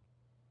around.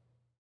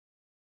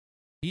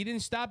 He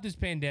didn't stop this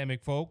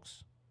pandemic,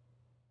 folks.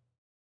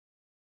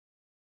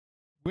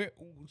 We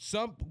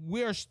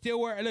are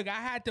still wearing. Look,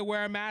 I had to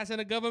wear a mask in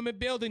a government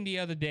building the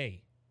other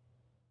day.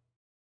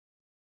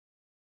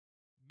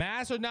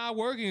 Masks are not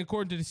working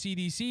according to the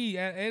CDC.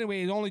 Anyway,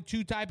 there's only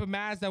two types of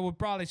masks that would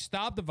probably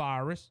stop the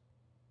virus.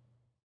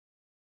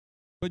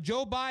 But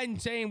Joe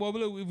Biden saying, well,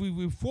 look, if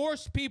we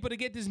force people to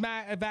get this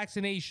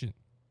vaccination,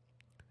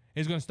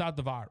 it's going to stop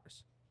the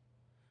virus.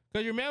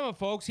 Because remember,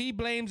 folks, he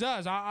blames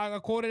us. I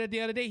quoted it the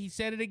other day. He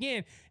said it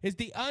again. It's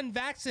the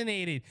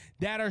unvaccinated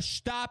that are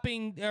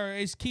stopping or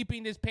is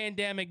keeping this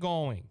pandemic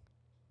going.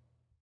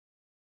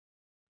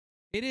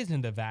 It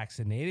isn't the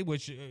vaccinated,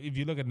 which if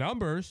you look at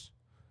numbers,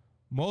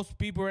 most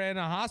people in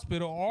a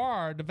hospital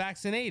are the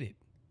vaccinated.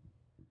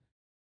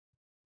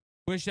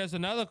 Which there's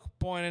another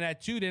point in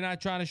that, too. They're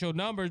not trying to show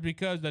numbers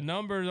because the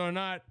numbers are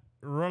not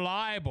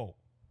reliable.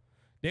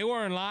 They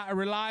weren't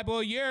reliable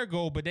a year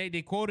ago, but they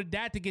quoted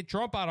that to get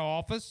Trump out of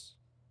office.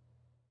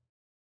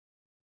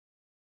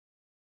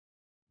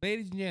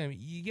 Ladies and gentlemen,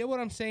 you get what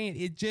I'm saying?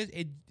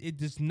 It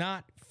does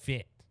not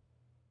fit.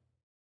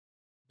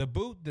 The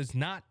boot does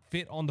not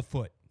fit on the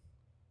foot.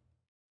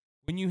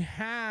 When you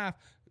have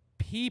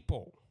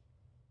people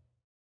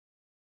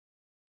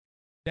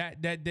that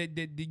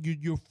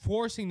you're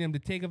forcing them to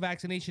take a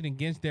vaccination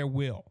against their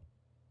will.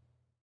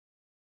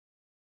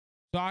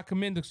 So I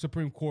commend the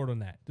Supreme Court on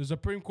that. The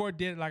Supreme Court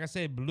did, like I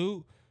said,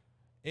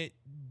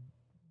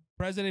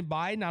 President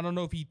Biden, I don't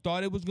know if he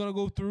thought it was going to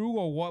go through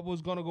or what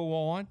was going to go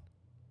on.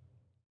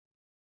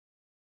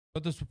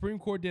 But the Supreme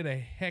Court did a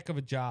heck of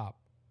a job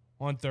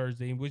on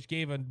Thursday, which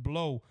gave a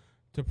blow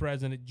to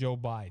President Joe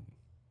Biden.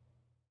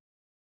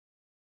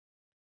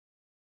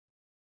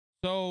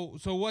 So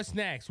what's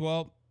next?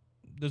 Well,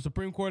 the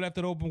Supreme Court left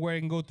it open where it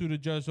can go through the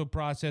judicial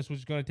process, which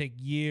is going to take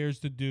years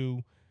to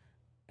do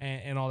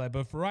and all that.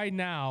 But for right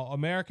now,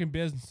 American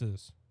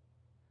businesses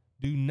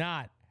do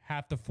not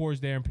have to force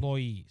their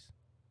employees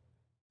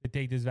to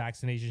take this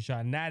vaccination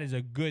shot. And that is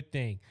a good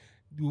thing.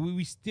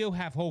 We still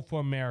have hope for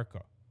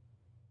America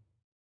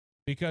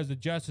because the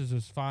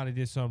justices finally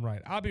did something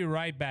right. I'll be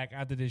right back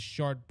after this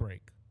short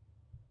break.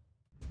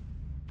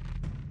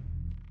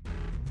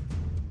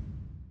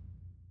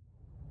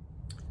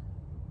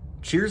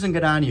 Cheers and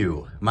good on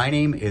you. My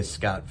name is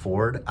Scott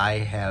Ford. I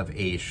have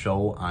a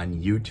show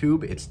on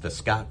YouTube. It's the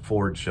Scott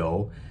Ford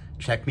Show.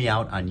 Check me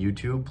out on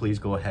YouTube. Please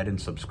go ahead and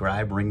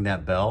subscribe, ring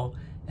that bell,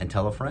 and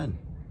tell a friend.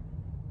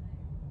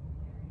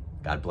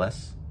 God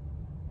bless.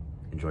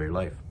 Enjoy your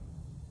life.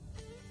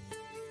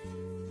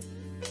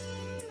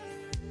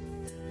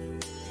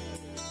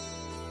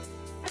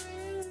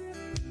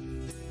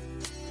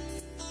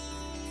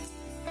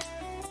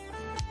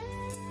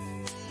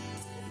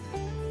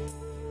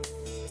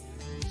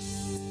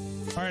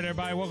 All right,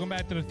 everybody, welcome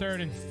back to the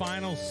third and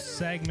final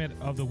segment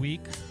of the week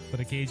for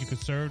the Cajun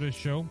Conservative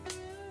Show.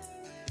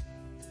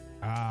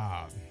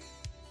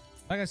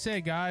 Like I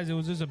said, guys, it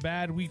was just a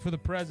bad week for the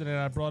president.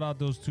 I brought out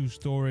those two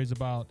stories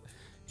about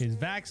his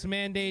vax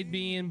mandate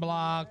being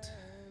blocked,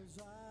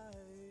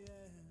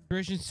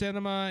 Christian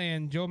Sinema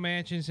and Joe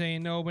Manchin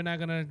saying, no, we're not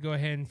going to go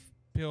ahead and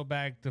peel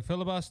back the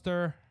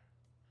filibuster.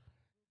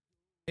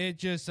 It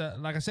just,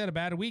 like I said, a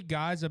bad week,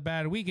 guys, a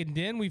bad week. And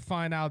then we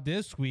find out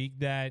this week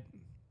that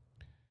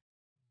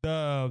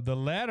the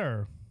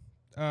letter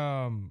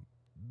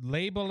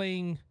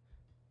labeling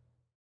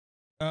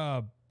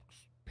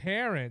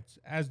parents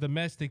as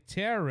domestic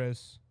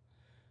terrorists,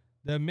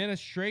 the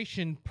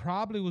administration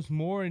probably was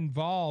more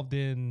involved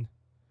in,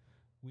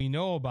 we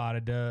know about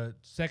it, the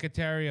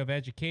Secretary of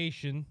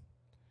Education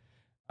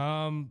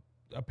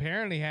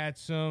apparently had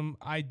some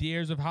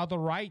ideas of how the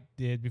right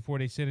did before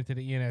they sent it to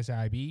the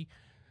NSIB.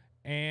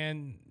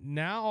 And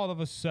now all of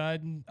a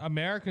sudden,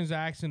 Americans are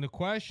asking the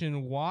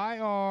question, why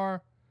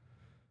are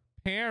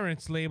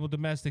parents labeled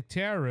domestic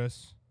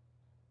terrorists,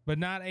 but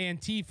not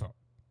Antifa?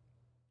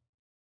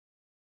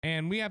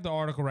 And we have the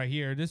article right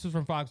here. This is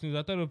from Fox News.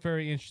 I thought it was a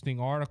very interesting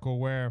article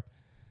where,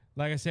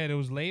 like I said, it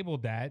was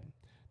labeled that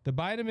the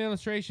Biden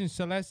administration's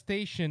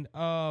solicitation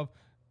of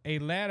a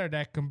letter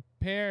that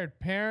compared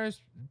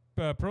parents,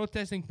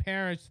 protesting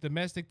parents to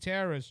domestic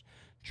terrorists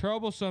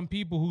troubled some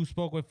people who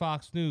spoke with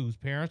Fox News.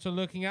 Parents are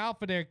looking out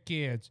for their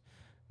kids.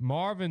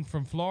 Marvin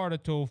from Florida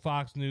told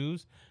Fox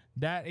News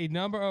that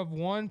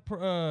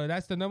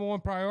that's the number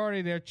one priority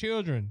of their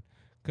children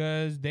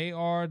because they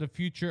are the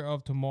future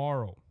of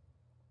tomorrow.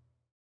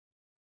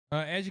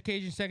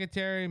 Education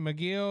Secretary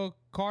McGill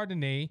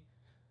Cardinale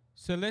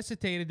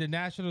solicited the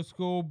National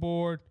School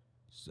Board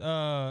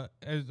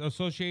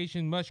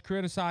Association much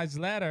criticized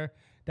letter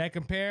that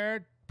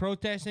compared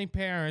protesting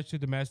parents to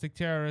domestic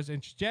terrorists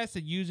and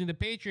suggested using the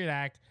Patriot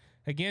Act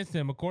against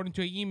him. According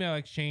to an email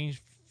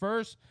exchange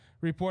first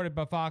reported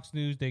by Fox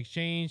News, the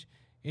exchange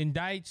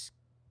indicts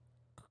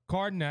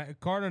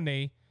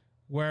Cardone,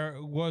 where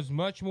was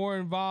much more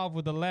involved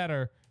with the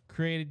letter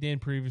created than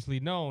previously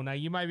known. Now,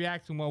 you might be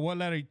asking, well, what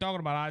letter are you talking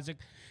about, Isaac?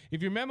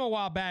 If you remember a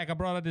while back, I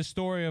brought up this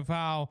story of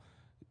how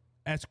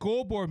at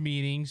school board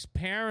meetings,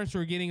 parents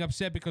were getting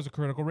upset because of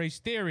critical race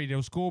theory. There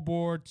were school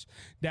boards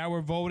that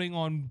were voting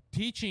on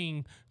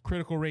teaching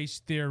critical race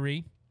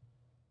theory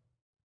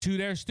to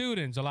their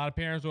students. A lot of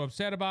parents were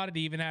upset about it.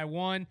 They even had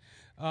one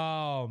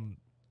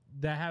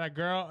that had a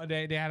girl.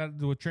 They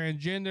had with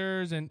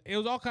transgenders, and it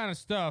was all kind of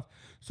stuff.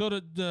 So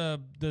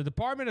the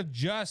Department of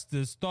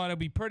Justice thought it'd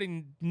be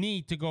pretty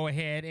neat to go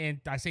ahead,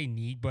 and I say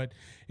neat, but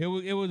it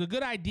was a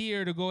good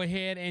idea to go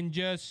ahead and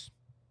just,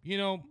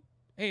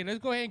 hey, let's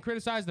go ahead and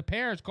criticize the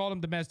parents, call them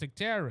domestic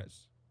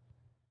terrorists.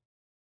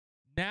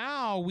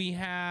 Now we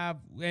have,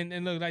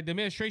 and look, like the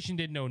administration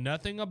didn't know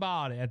nothing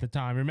about it at the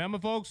time. Remember,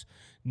 folks?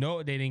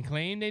 No, they didn't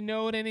claim they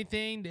knew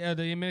anything. The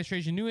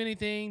administration knew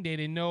anything. They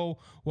didn't know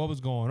what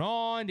was going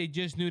on. They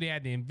just knew they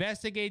had to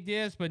investigate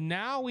this. But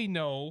now we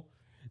know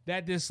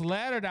that this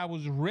letter that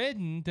was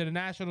written to the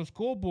National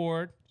School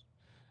Board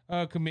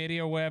Committee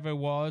or whatever it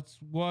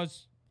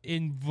was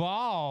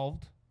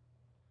involved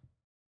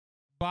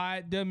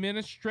by the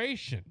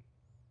administration.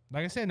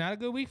 Like I said, not a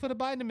good week for the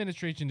Biden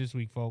administration this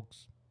week,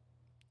 folks.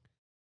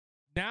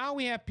 Now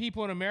we have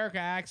people in America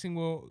asking,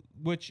 well,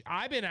 which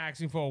I've been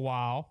asking for a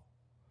while,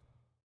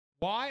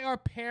 why are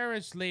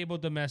parents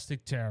labeled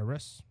domestic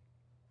terrorists?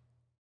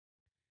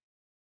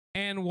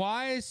 And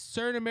why is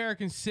certain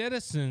American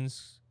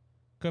citizens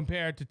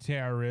compared to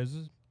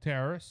terrorists,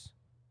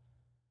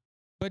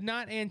 but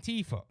not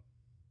Antifa,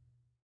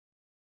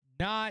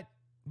 not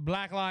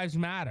Black Lives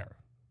Matter,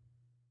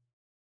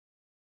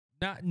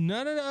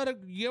 none of the other,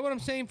 you get what I'm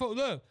saying, folks?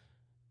 Look,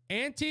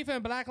 Antifa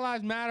and Black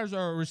Lives Matter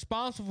are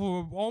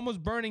responsible for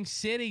almost burning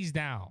cities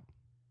down.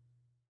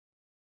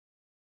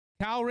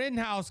 Kyle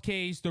Rittenhouse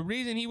case, the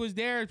reason he was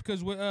there is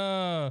because,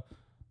 I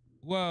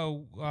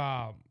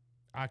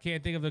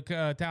can't think of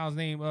the town's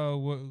name.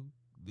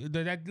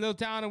 That little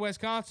town in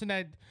Wisconsin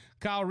that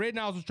Kyle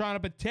Rittenhouse was trying to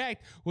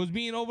protect was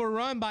being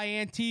overrun by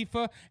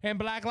Antifa and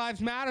Black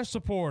Lives Matter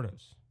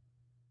supporters.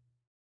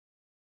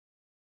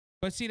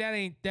 But see, that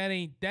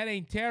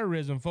ain't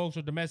terrorism, folks,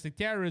 or domestic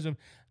terrorism.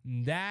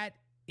 That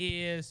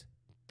is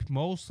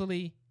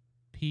mostly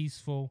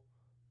peaceful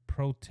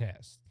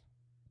protest.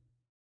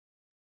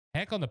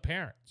 Heck on the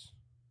parents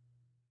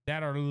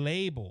that are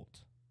labeled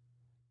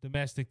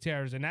domestic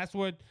terrorists. And that's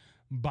what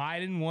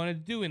Biden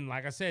wanted to do. And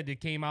like I said, it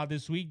came out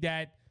this week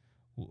that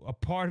a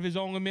part of his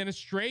own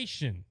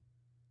administration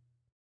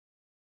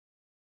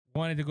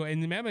wanted to go.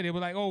 And remember, they were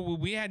like, oh, well,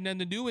 we had nothing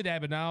to do with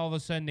that, but now all of a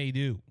sudden they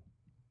do.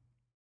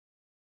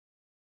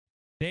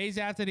 Days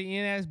after the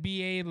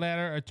NSBA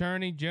letter,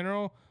 Attorney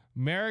General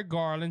Merrick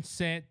Garland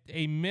sent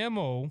a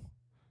memo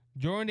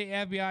joining the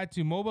FBI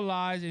to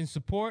mobilize in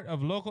support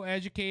of local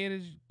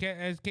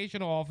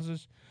educational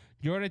officers.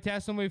 During a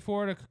testimony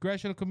before the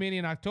Congressional Committee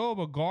in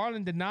October,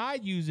 Garland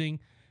denied using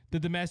the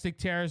domestic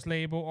terrorist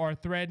label or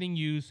threatening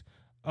use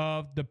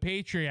of the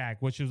Patriot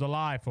Act, which was a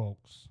lie,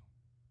 folks.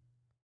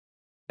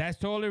 That's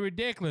totally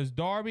ridiculous.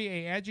 Darby,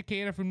 an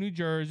educator from New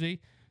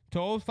Jersey,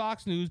 told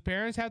Fox News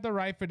parents have the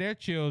right for their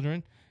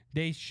children.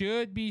 They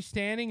should be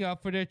standing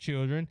up for their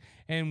children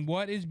and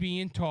what is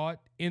being taught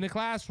in the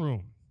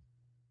classroom.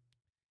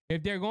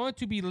 If they're going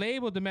to be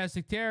labeled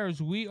domestic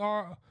terrorists,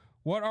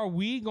 what are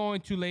we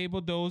going to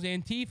label those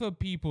Antifa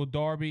people?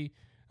 Debbie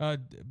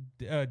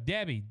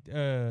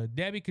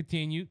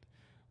continued.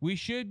 We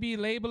should be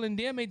labeling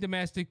them a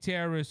domestic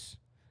terrorist.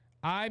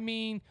 I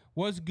mean,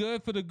 what's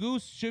good for the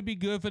goose should be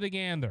good for the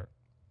gander.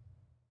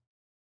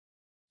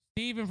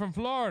 Stephen from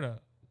Florida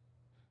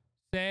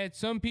said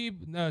some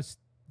people...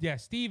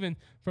 Stephen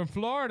from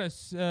Florida,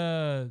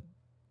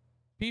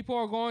 people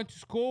are going to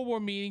school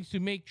board meetings to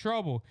make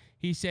trouble.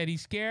 He said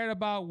he's scared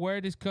about where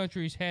this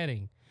country is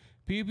heading.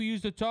 People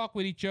used to talk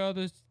with each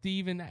other,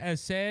 Stephen has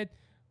said.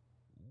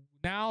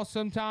 Now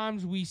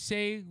sometimes we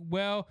say,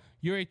 well,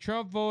 you're a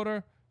Trump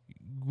voter.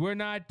 We're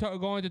not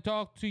going to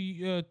talk to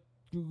you,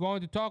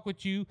 going to talk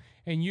with you,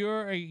 and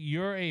you're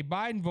a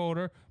Biden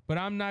voter, but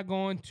I'm not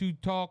going to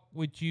talk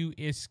with you.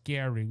 Is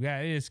scary. Yeah,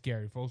 it is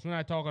scary, folks. We're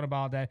not talking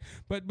about that.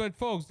 But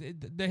folks,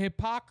 the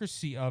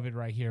hypocrisy of it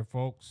right here,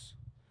 folks.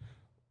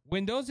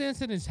 When those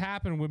incidents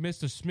happened with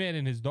Mr. Smith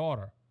and his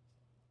daughter,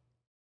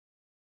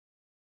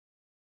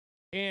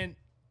 and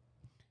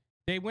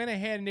they went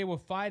ahead and they were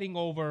fighting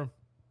over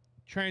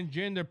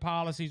transgender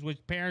policies,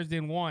 which parents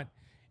didn't want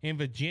in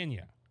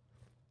Virginia.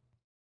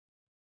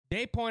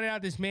 They pointed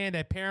out this man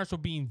that parents were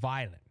being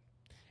violent.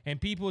 And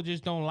people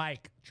just don't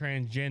like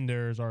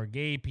transgenders or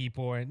gay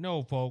people. And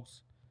no,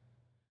 folks.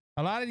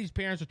 A lot of these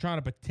parents are trying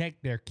to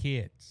protect their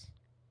kids.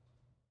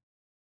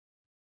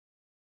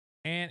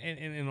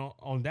 And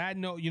on that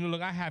note,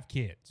 look, I have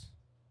kids.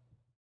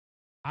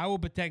 I will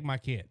protect my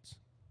kids.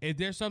 If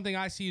there's something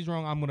I see is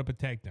wrong, I'm going to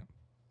protect them.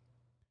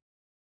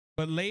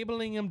 But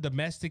labeling them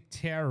domestic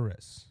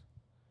terrorists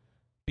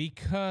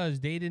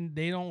because they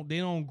don't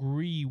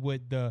agree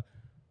with the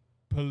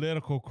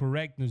political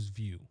correctness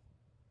view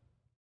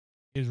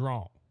is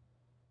wrong.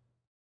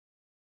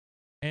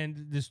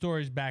 And the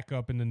story's back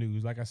up in the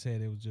news. Like I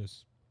said, it was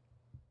just...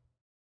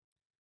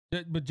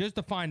 But just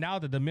to find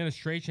out that the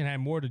administration had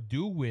more to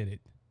do with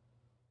it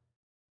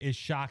is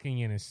shocking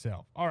in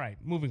itself. All right,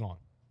 moving on.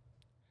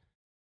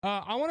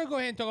 I want to go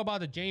ahead and talk about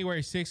the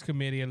January 6th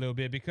committee a little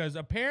bit, because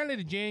apparently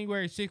the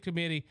January 6th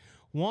committee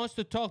wants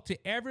to talk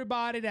to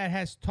everybody that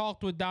has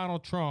talked with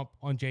Donald Trump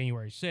on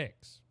January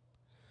 6th.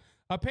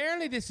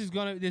 Apparently this is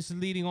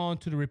leading on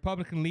to the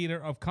Republican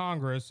leader of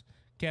Congress,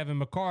 Kevin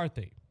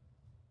McCarthy.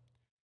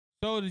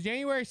 So the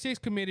January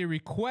 6th committee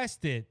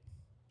requested,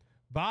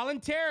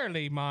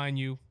 voluntarily, mind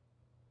you,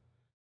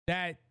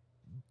 that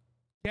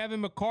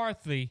Kevin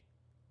McCarthy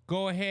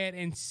go ahead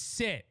and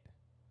sit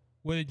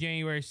with the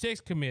January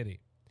 6th committee.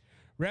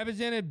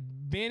 Representative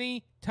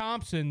Benny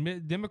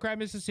Thompson, Democrat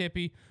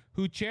Mississippi,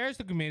 who chairs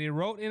the committee,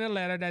 wrote in a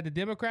letter that the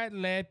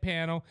Democrat-led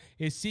panel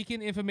is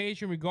seeking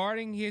information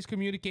regarding his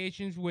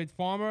communications with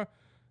former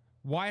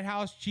White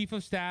House Chief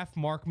of Staff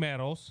Mark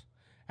Meadows,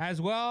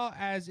 as well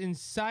as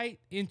insight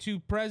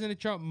into President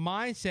Trump's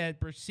mindset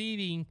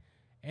preceding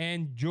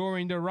and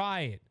during the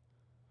riot.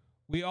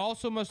 We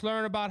also must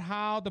learn about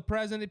how the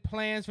president's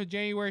plans for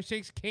January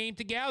 6th came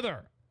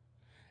together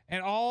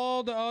and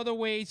all the other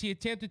ways he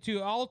attempted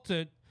to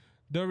alter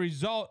the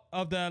result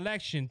of the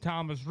election,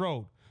 Thomas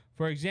wrote.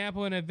 For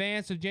example, in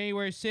advance of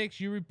January 6th,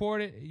 you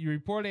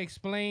reportedly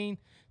explained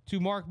to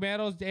Mark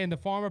Meadows and the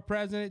former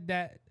president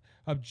that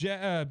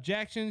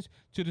objections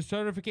to the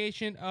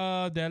certification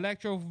of the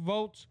electoral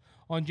votes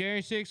on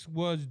January 6th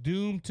was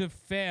doomed to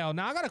fail.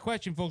 Now, I got a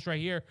question, folks,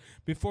 right here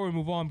before we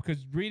move on,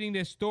 because reading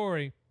this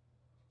story,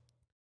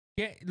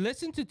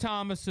 listen to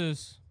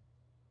Thomas's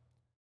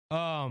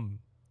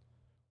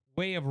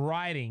way of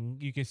writing,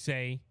 you could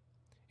say,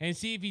 and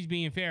see if he's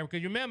being fair.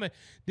 Because remember,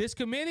 this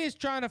committee is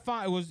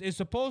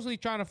supposedly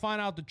trying to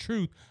find out the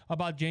truth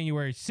about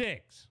January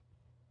 6th.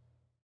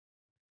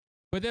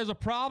 But there's a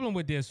problem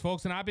with this,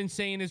 folks, and I've been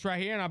saying this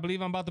right here, and I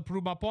believe I'm about to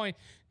prove my point.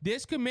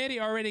 This committee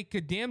already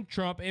condemned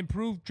Trump and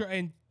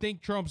and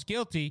think Trump's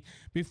guilty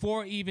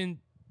before even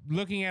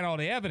looking at all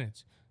the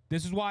evidence.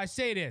 This is why I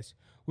say this.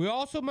 We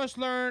also must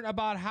learn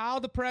about how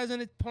the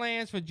president's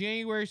plans for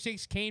January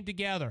 6th came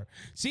together.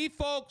 See,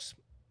 folks,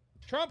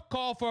 Trump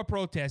called for a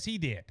protest. He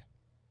did.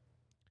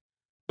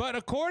 But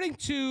according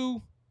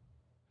to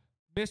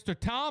Mr.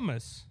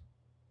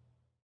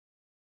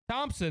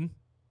 Thompson,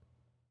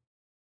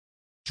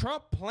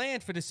 Trump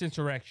planned for this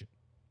insurrection.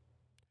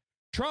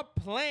 Trump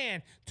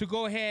planned to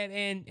go ahead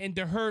and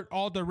to hurt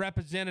all the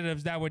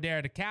representatives that were there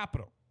at the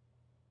Capitol.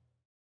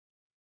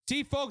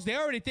 See, folks, they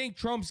already think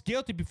Trump's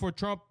guilty before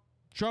Trump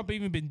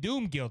even been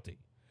doomed guilty.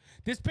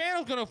 This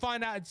panel's going to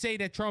find out and say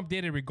that Trump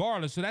did it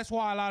regardless. So that's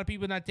why a lot of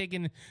people are not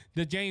taking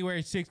the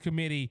January 6th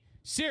committee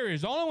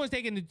serious. The only ones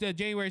taking the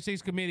January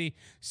 6th committee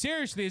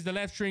seriously is the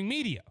left-wing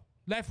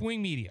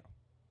media.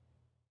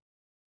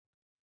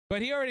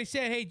 But he already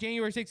said, hey,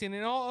 January 6th, and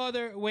in all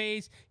other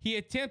ways, he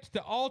attempted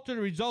to alter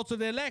the results of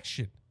the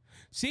election.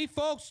 See,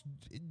 folks,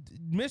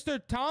 Mr.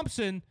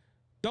 Thompson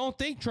don't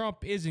think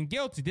Trump isn't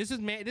guilty. This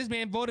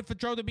man voted for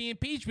Trump to be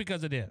impeached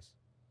because of this.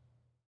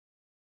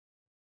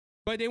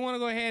 But they want to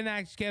go ahead and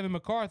ask Kevin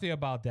McCarthy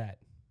about that.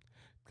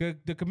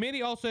 The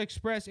committee also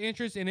expressed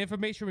interest in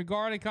information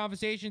regarding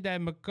conversations that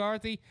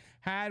McCarthy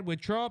had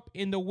with Trump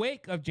in the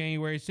wake of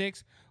January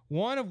 6th,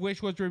 one of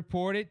which was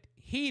reported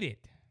heated.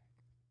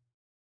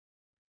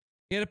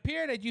 It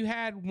appeared that you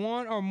had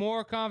one or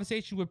more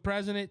conversations with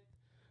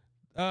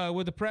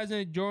the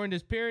president during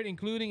this period,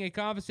 including a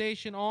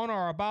conversation on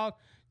or about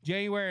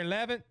January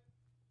 11th.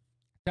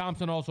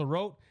 Thompson also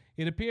wrote,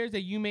 it appears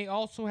that you may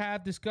also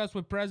have discussed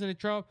with President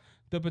Trump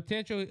the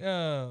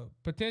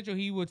potential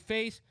he would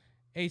face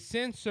a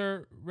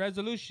censure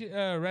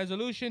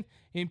resolution,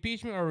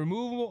 impeachment, or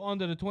removal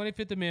under the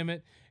 25th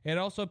Amendment. It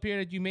also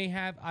appeared that you may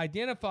have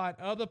identified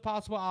other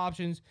possible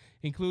options,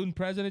 including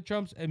President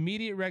Trump's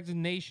immediate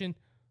resignation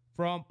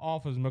from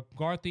office.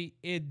 McCarthy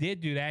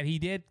did do that. He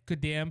did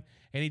condemn,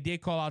 and he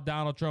did call out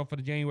Donald Trump for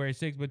the January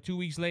 6th. But 2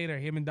 weeks later,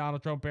 him and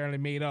Donald Trump apparently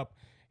made up,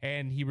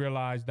 and he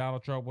realized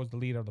Donald Trump was the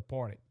leader of the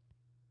party.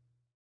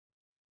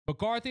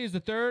 McCarthy is the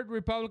third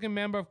Republican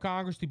member of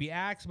Congress to be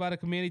asked by the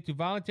committee to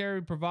voluntarily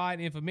provide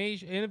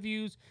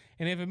interviews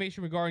and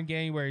information regarding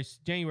January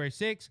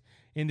 6th.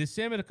 In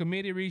December, the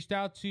committee reached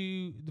out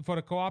for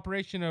the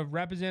cooperation of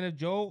Representative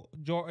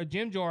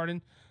Jim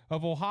Jordan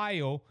of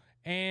Ohio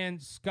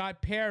and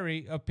Scott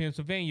Perry of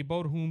Pennsylvania,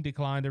 both of whom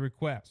declined the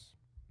request.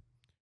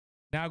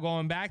 Now,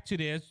 going back to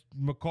this,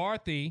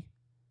 McCarthy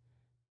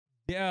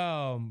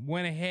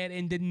went ahead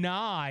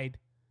and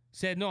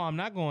said, no, I'm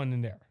not going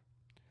in there.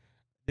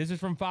 This is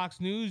from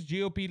Fox News.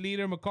 GOP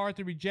leader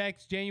McCarthy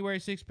rejects January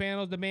 6th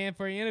panel's demand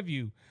for an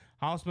interview.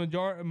 House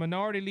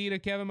Minority Leader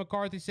Kevin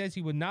McCarthy says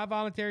he would not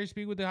voluntarily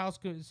speak with the House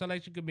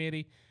Selection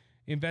Committee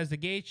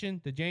investigation,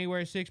 the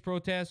January 6th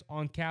protests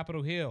on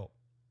Capitol Hill.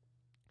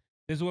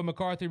 This is what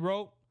McCarthy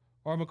wrote,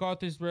 or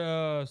McCarthy's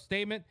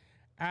statement.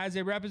 As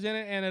a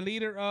representative and a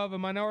leader of a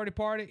minority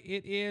party,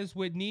 it is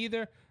with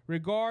neither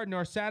regard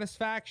nor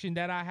satisfaction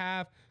that I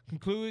have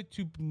concluded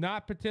to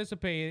not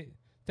participate.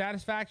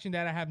 Satisfaction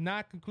that I have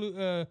not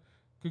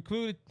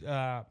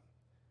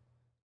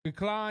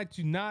declined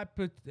to not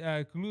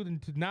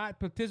concluded to not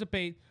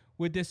participate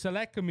with this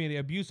select committee.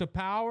 Abuse of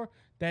power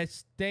that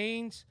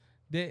stains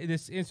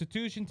this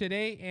institution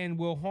today and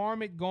will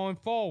harm it going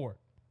forward,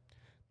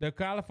 the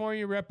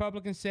California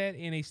Republican said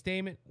in a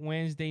statement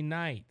Wednesday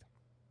night.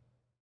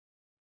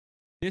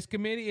 This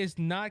committee is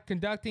not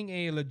conducting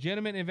a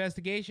legitimate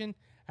investigation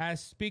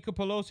as Speaker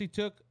Pelosi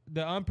took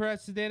the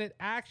unprecedented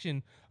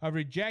action of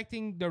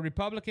rejecting the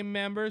Republican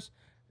members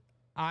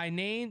I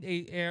named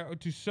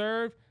to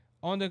serve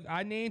on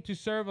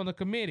the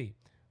committee.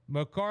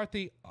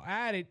 McCarthy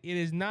added, "It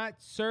is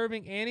not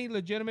serving any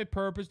legitimate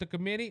purpose. The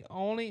committee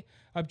only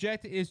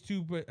objective is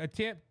to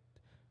attempt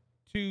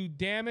to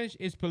damage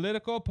its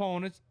political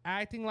opponents,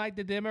 acting like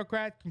the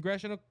Democrat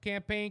Congressional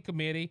Campaign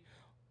Committee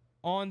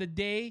on the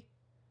day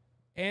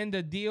and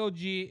the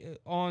DOJ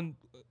on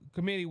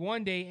committee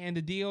one day and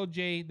the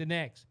DOJ the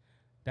next."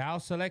 The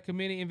House Select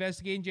Committee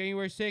investigating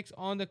January 6th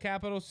on the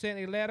Capitol sent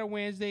a letter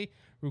Wednesday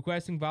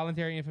requesting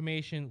voluntary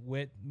information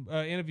with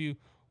interview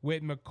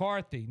with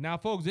McCarthy. Now,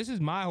 folks, this is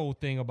my whole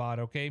thing about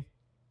it, okay?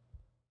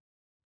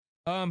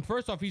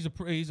 First off, he's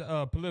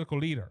a political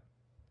leader.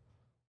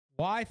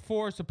 Why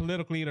force a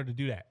political leader to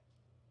do that?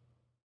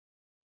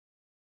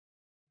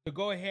 To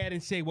go ahead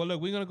and say, well,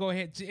 look, we're going to go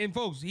ahead. And,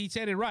 folks, he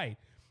said it right.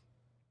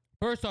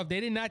 First off, they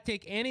did not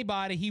take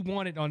anybody he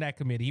wanted on that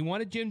committee. He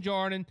wanted Jim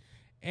Jordan,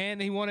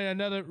 and he wanted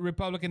another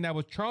Republican that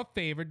was Trump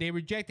favored. They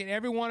rejected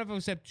every one of them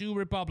except two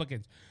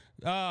Republicans.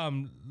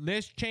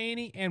 Liz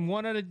Cheney and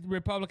one other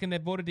Republican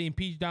that voted to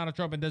impeach Donald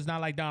Trump and does not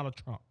like Donald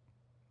Trump.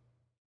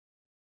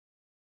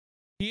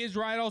 He is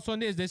right also on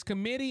this. This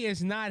committee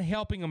is not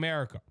helping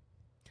America.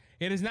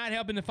 It is not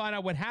helping to find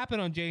out what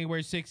happened on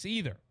January 6th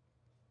either.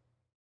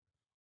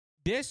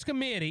 This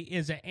committee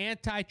is an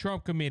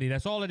anti-Trump committee.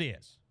 That's all it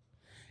is.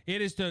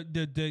 It is to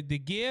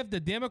give the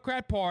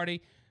Democrat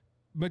Party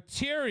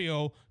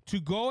material to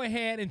go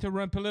ahead and to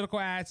run political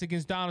ads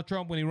against Donald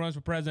Trump when he runs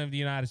for president of the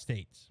United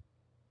States.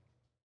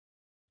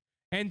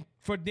 And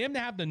for them to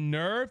have the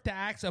nerve to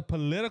ask a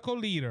political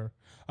leader,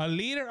 a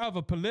leader of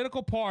a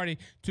political party,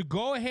 to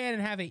go ahead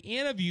and have an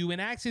interview and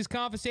ask his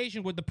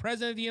conversation with the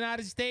president of the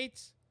United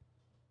States,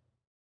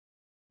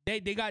 they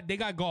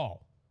got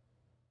gall.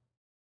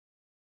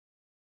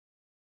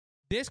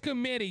 This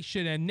committee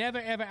should have never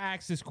ever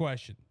asked this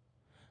question.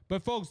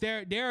 But folks,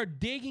 they're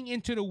digging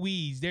into the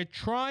weeds. They're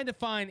trying to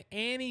find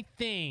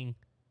anything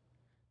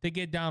to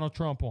get Donald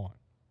Trump on.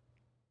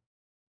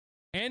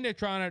 And they're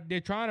trying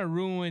to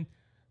ruin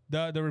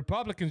the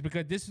Republicans,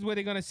 because this is what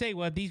they're going to say.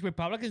 Well, these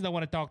Republicans don't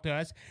want to talk to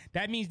us.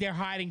 That means they're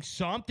hiding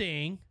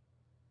something.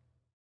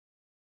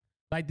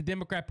 Like the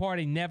Democrat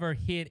Party never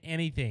hid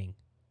anything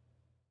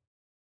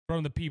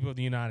from the people of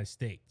the United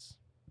States.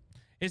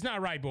 It's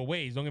not right both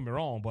ways, don't get me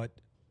wrong, but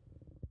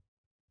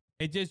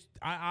it just,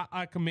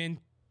 I commend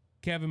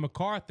Kevin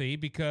McCarthy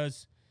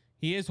because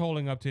he is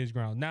holding up to his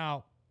ground.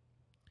 Now,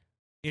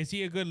 is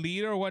he a good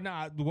leader or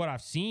whatnot? What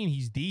I've seen,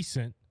 he's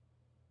decent.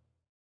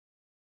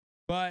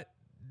 But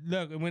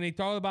look, when they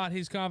talk about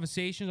his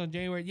conversations on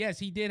January, yes,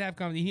 he did have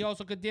conversations. He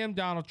also condemned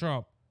Donald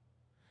Trump.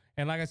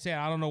 And like I said,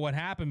 I don't know what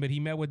happened, but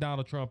he met with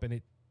Donald Trump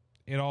and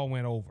it all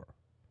went over.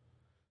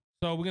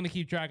 So we're going to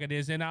keep track of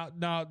this. And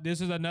now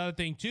this is another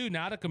thing too.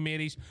 Now the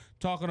committee's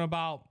talking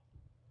about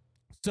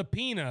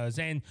subpoenas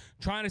and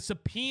trying to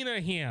subpoena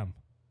him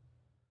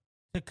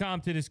to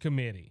come to this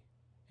committee.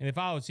 And if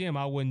I was him,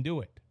 I wouldn't do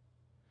it.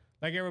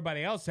 Like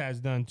everybody else has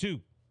done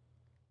too.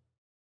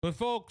 But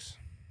folks,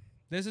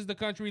 this is the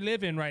country we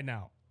live in right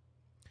now.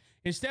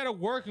 Instead of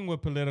working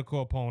with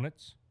political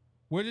opponents,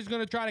 we're just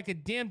going to try to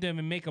condemn them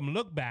and make them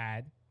look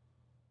bad.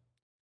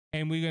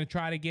 And we're going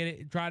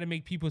to try to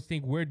make people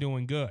think we're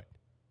doing good.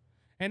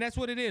 And that's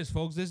what it is,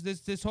 folks.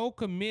 This whole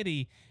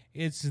committee,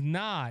 it's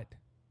not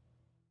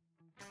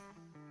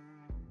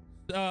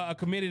a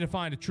committee to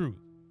find the truth.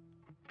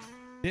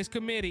 This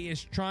committee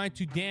is trying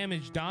to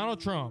damage Donald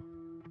Trump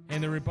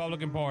and the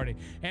Republican Party.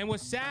 And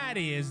what's sad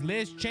is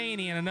Liz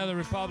Cheney and another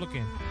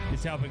Republican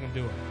is helping them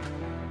do it.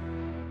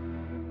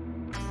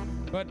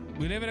 But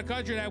we live in a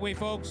country that way,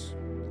 folks.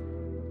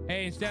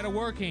 Hey, instead of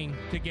working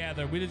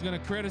together, we're just going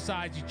to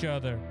criticize each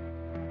other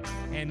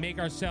and make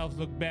ourselves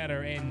look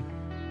better and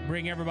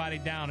bring everybody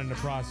down in the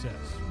process.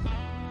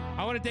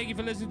 I want to thank you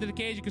for listening to the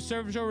Cajun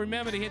Conservative Show.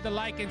 Remember to hit the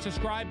like and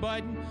subscribe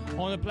button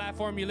on the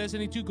platform you're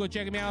listening to. Go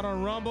check me out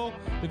on Rumble,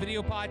 the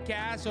video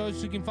podcast, or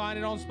so you can find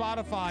it on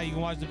Spotify. You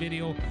can watch the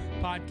video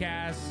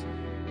podcast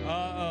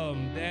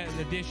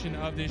edition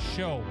of this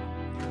show.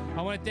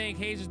 I want to thank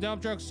Hayes'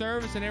 Dump Truck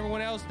Service and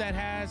everyone else that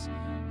has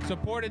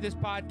supported this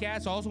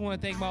podcast. I also want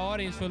to thank my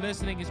audience for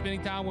listening and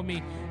spending time with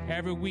me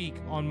every week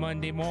on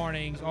Monday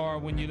mornings or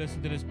when you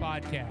listen to this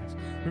podcast.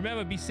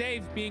 Remember, be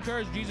safe, be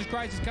encouraged. Jesus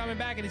Christ is coming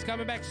back, and he's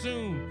coming back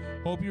soon.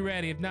 Hope you're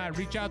ready. If not,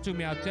 reach out to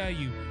me. I'll tell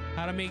you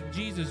how to make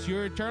Jesus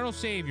your eternal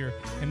Savior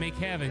and make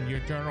heaven your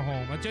eternal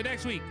home. Until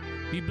next week,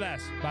 Be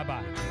blessed. Bye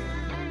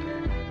bye.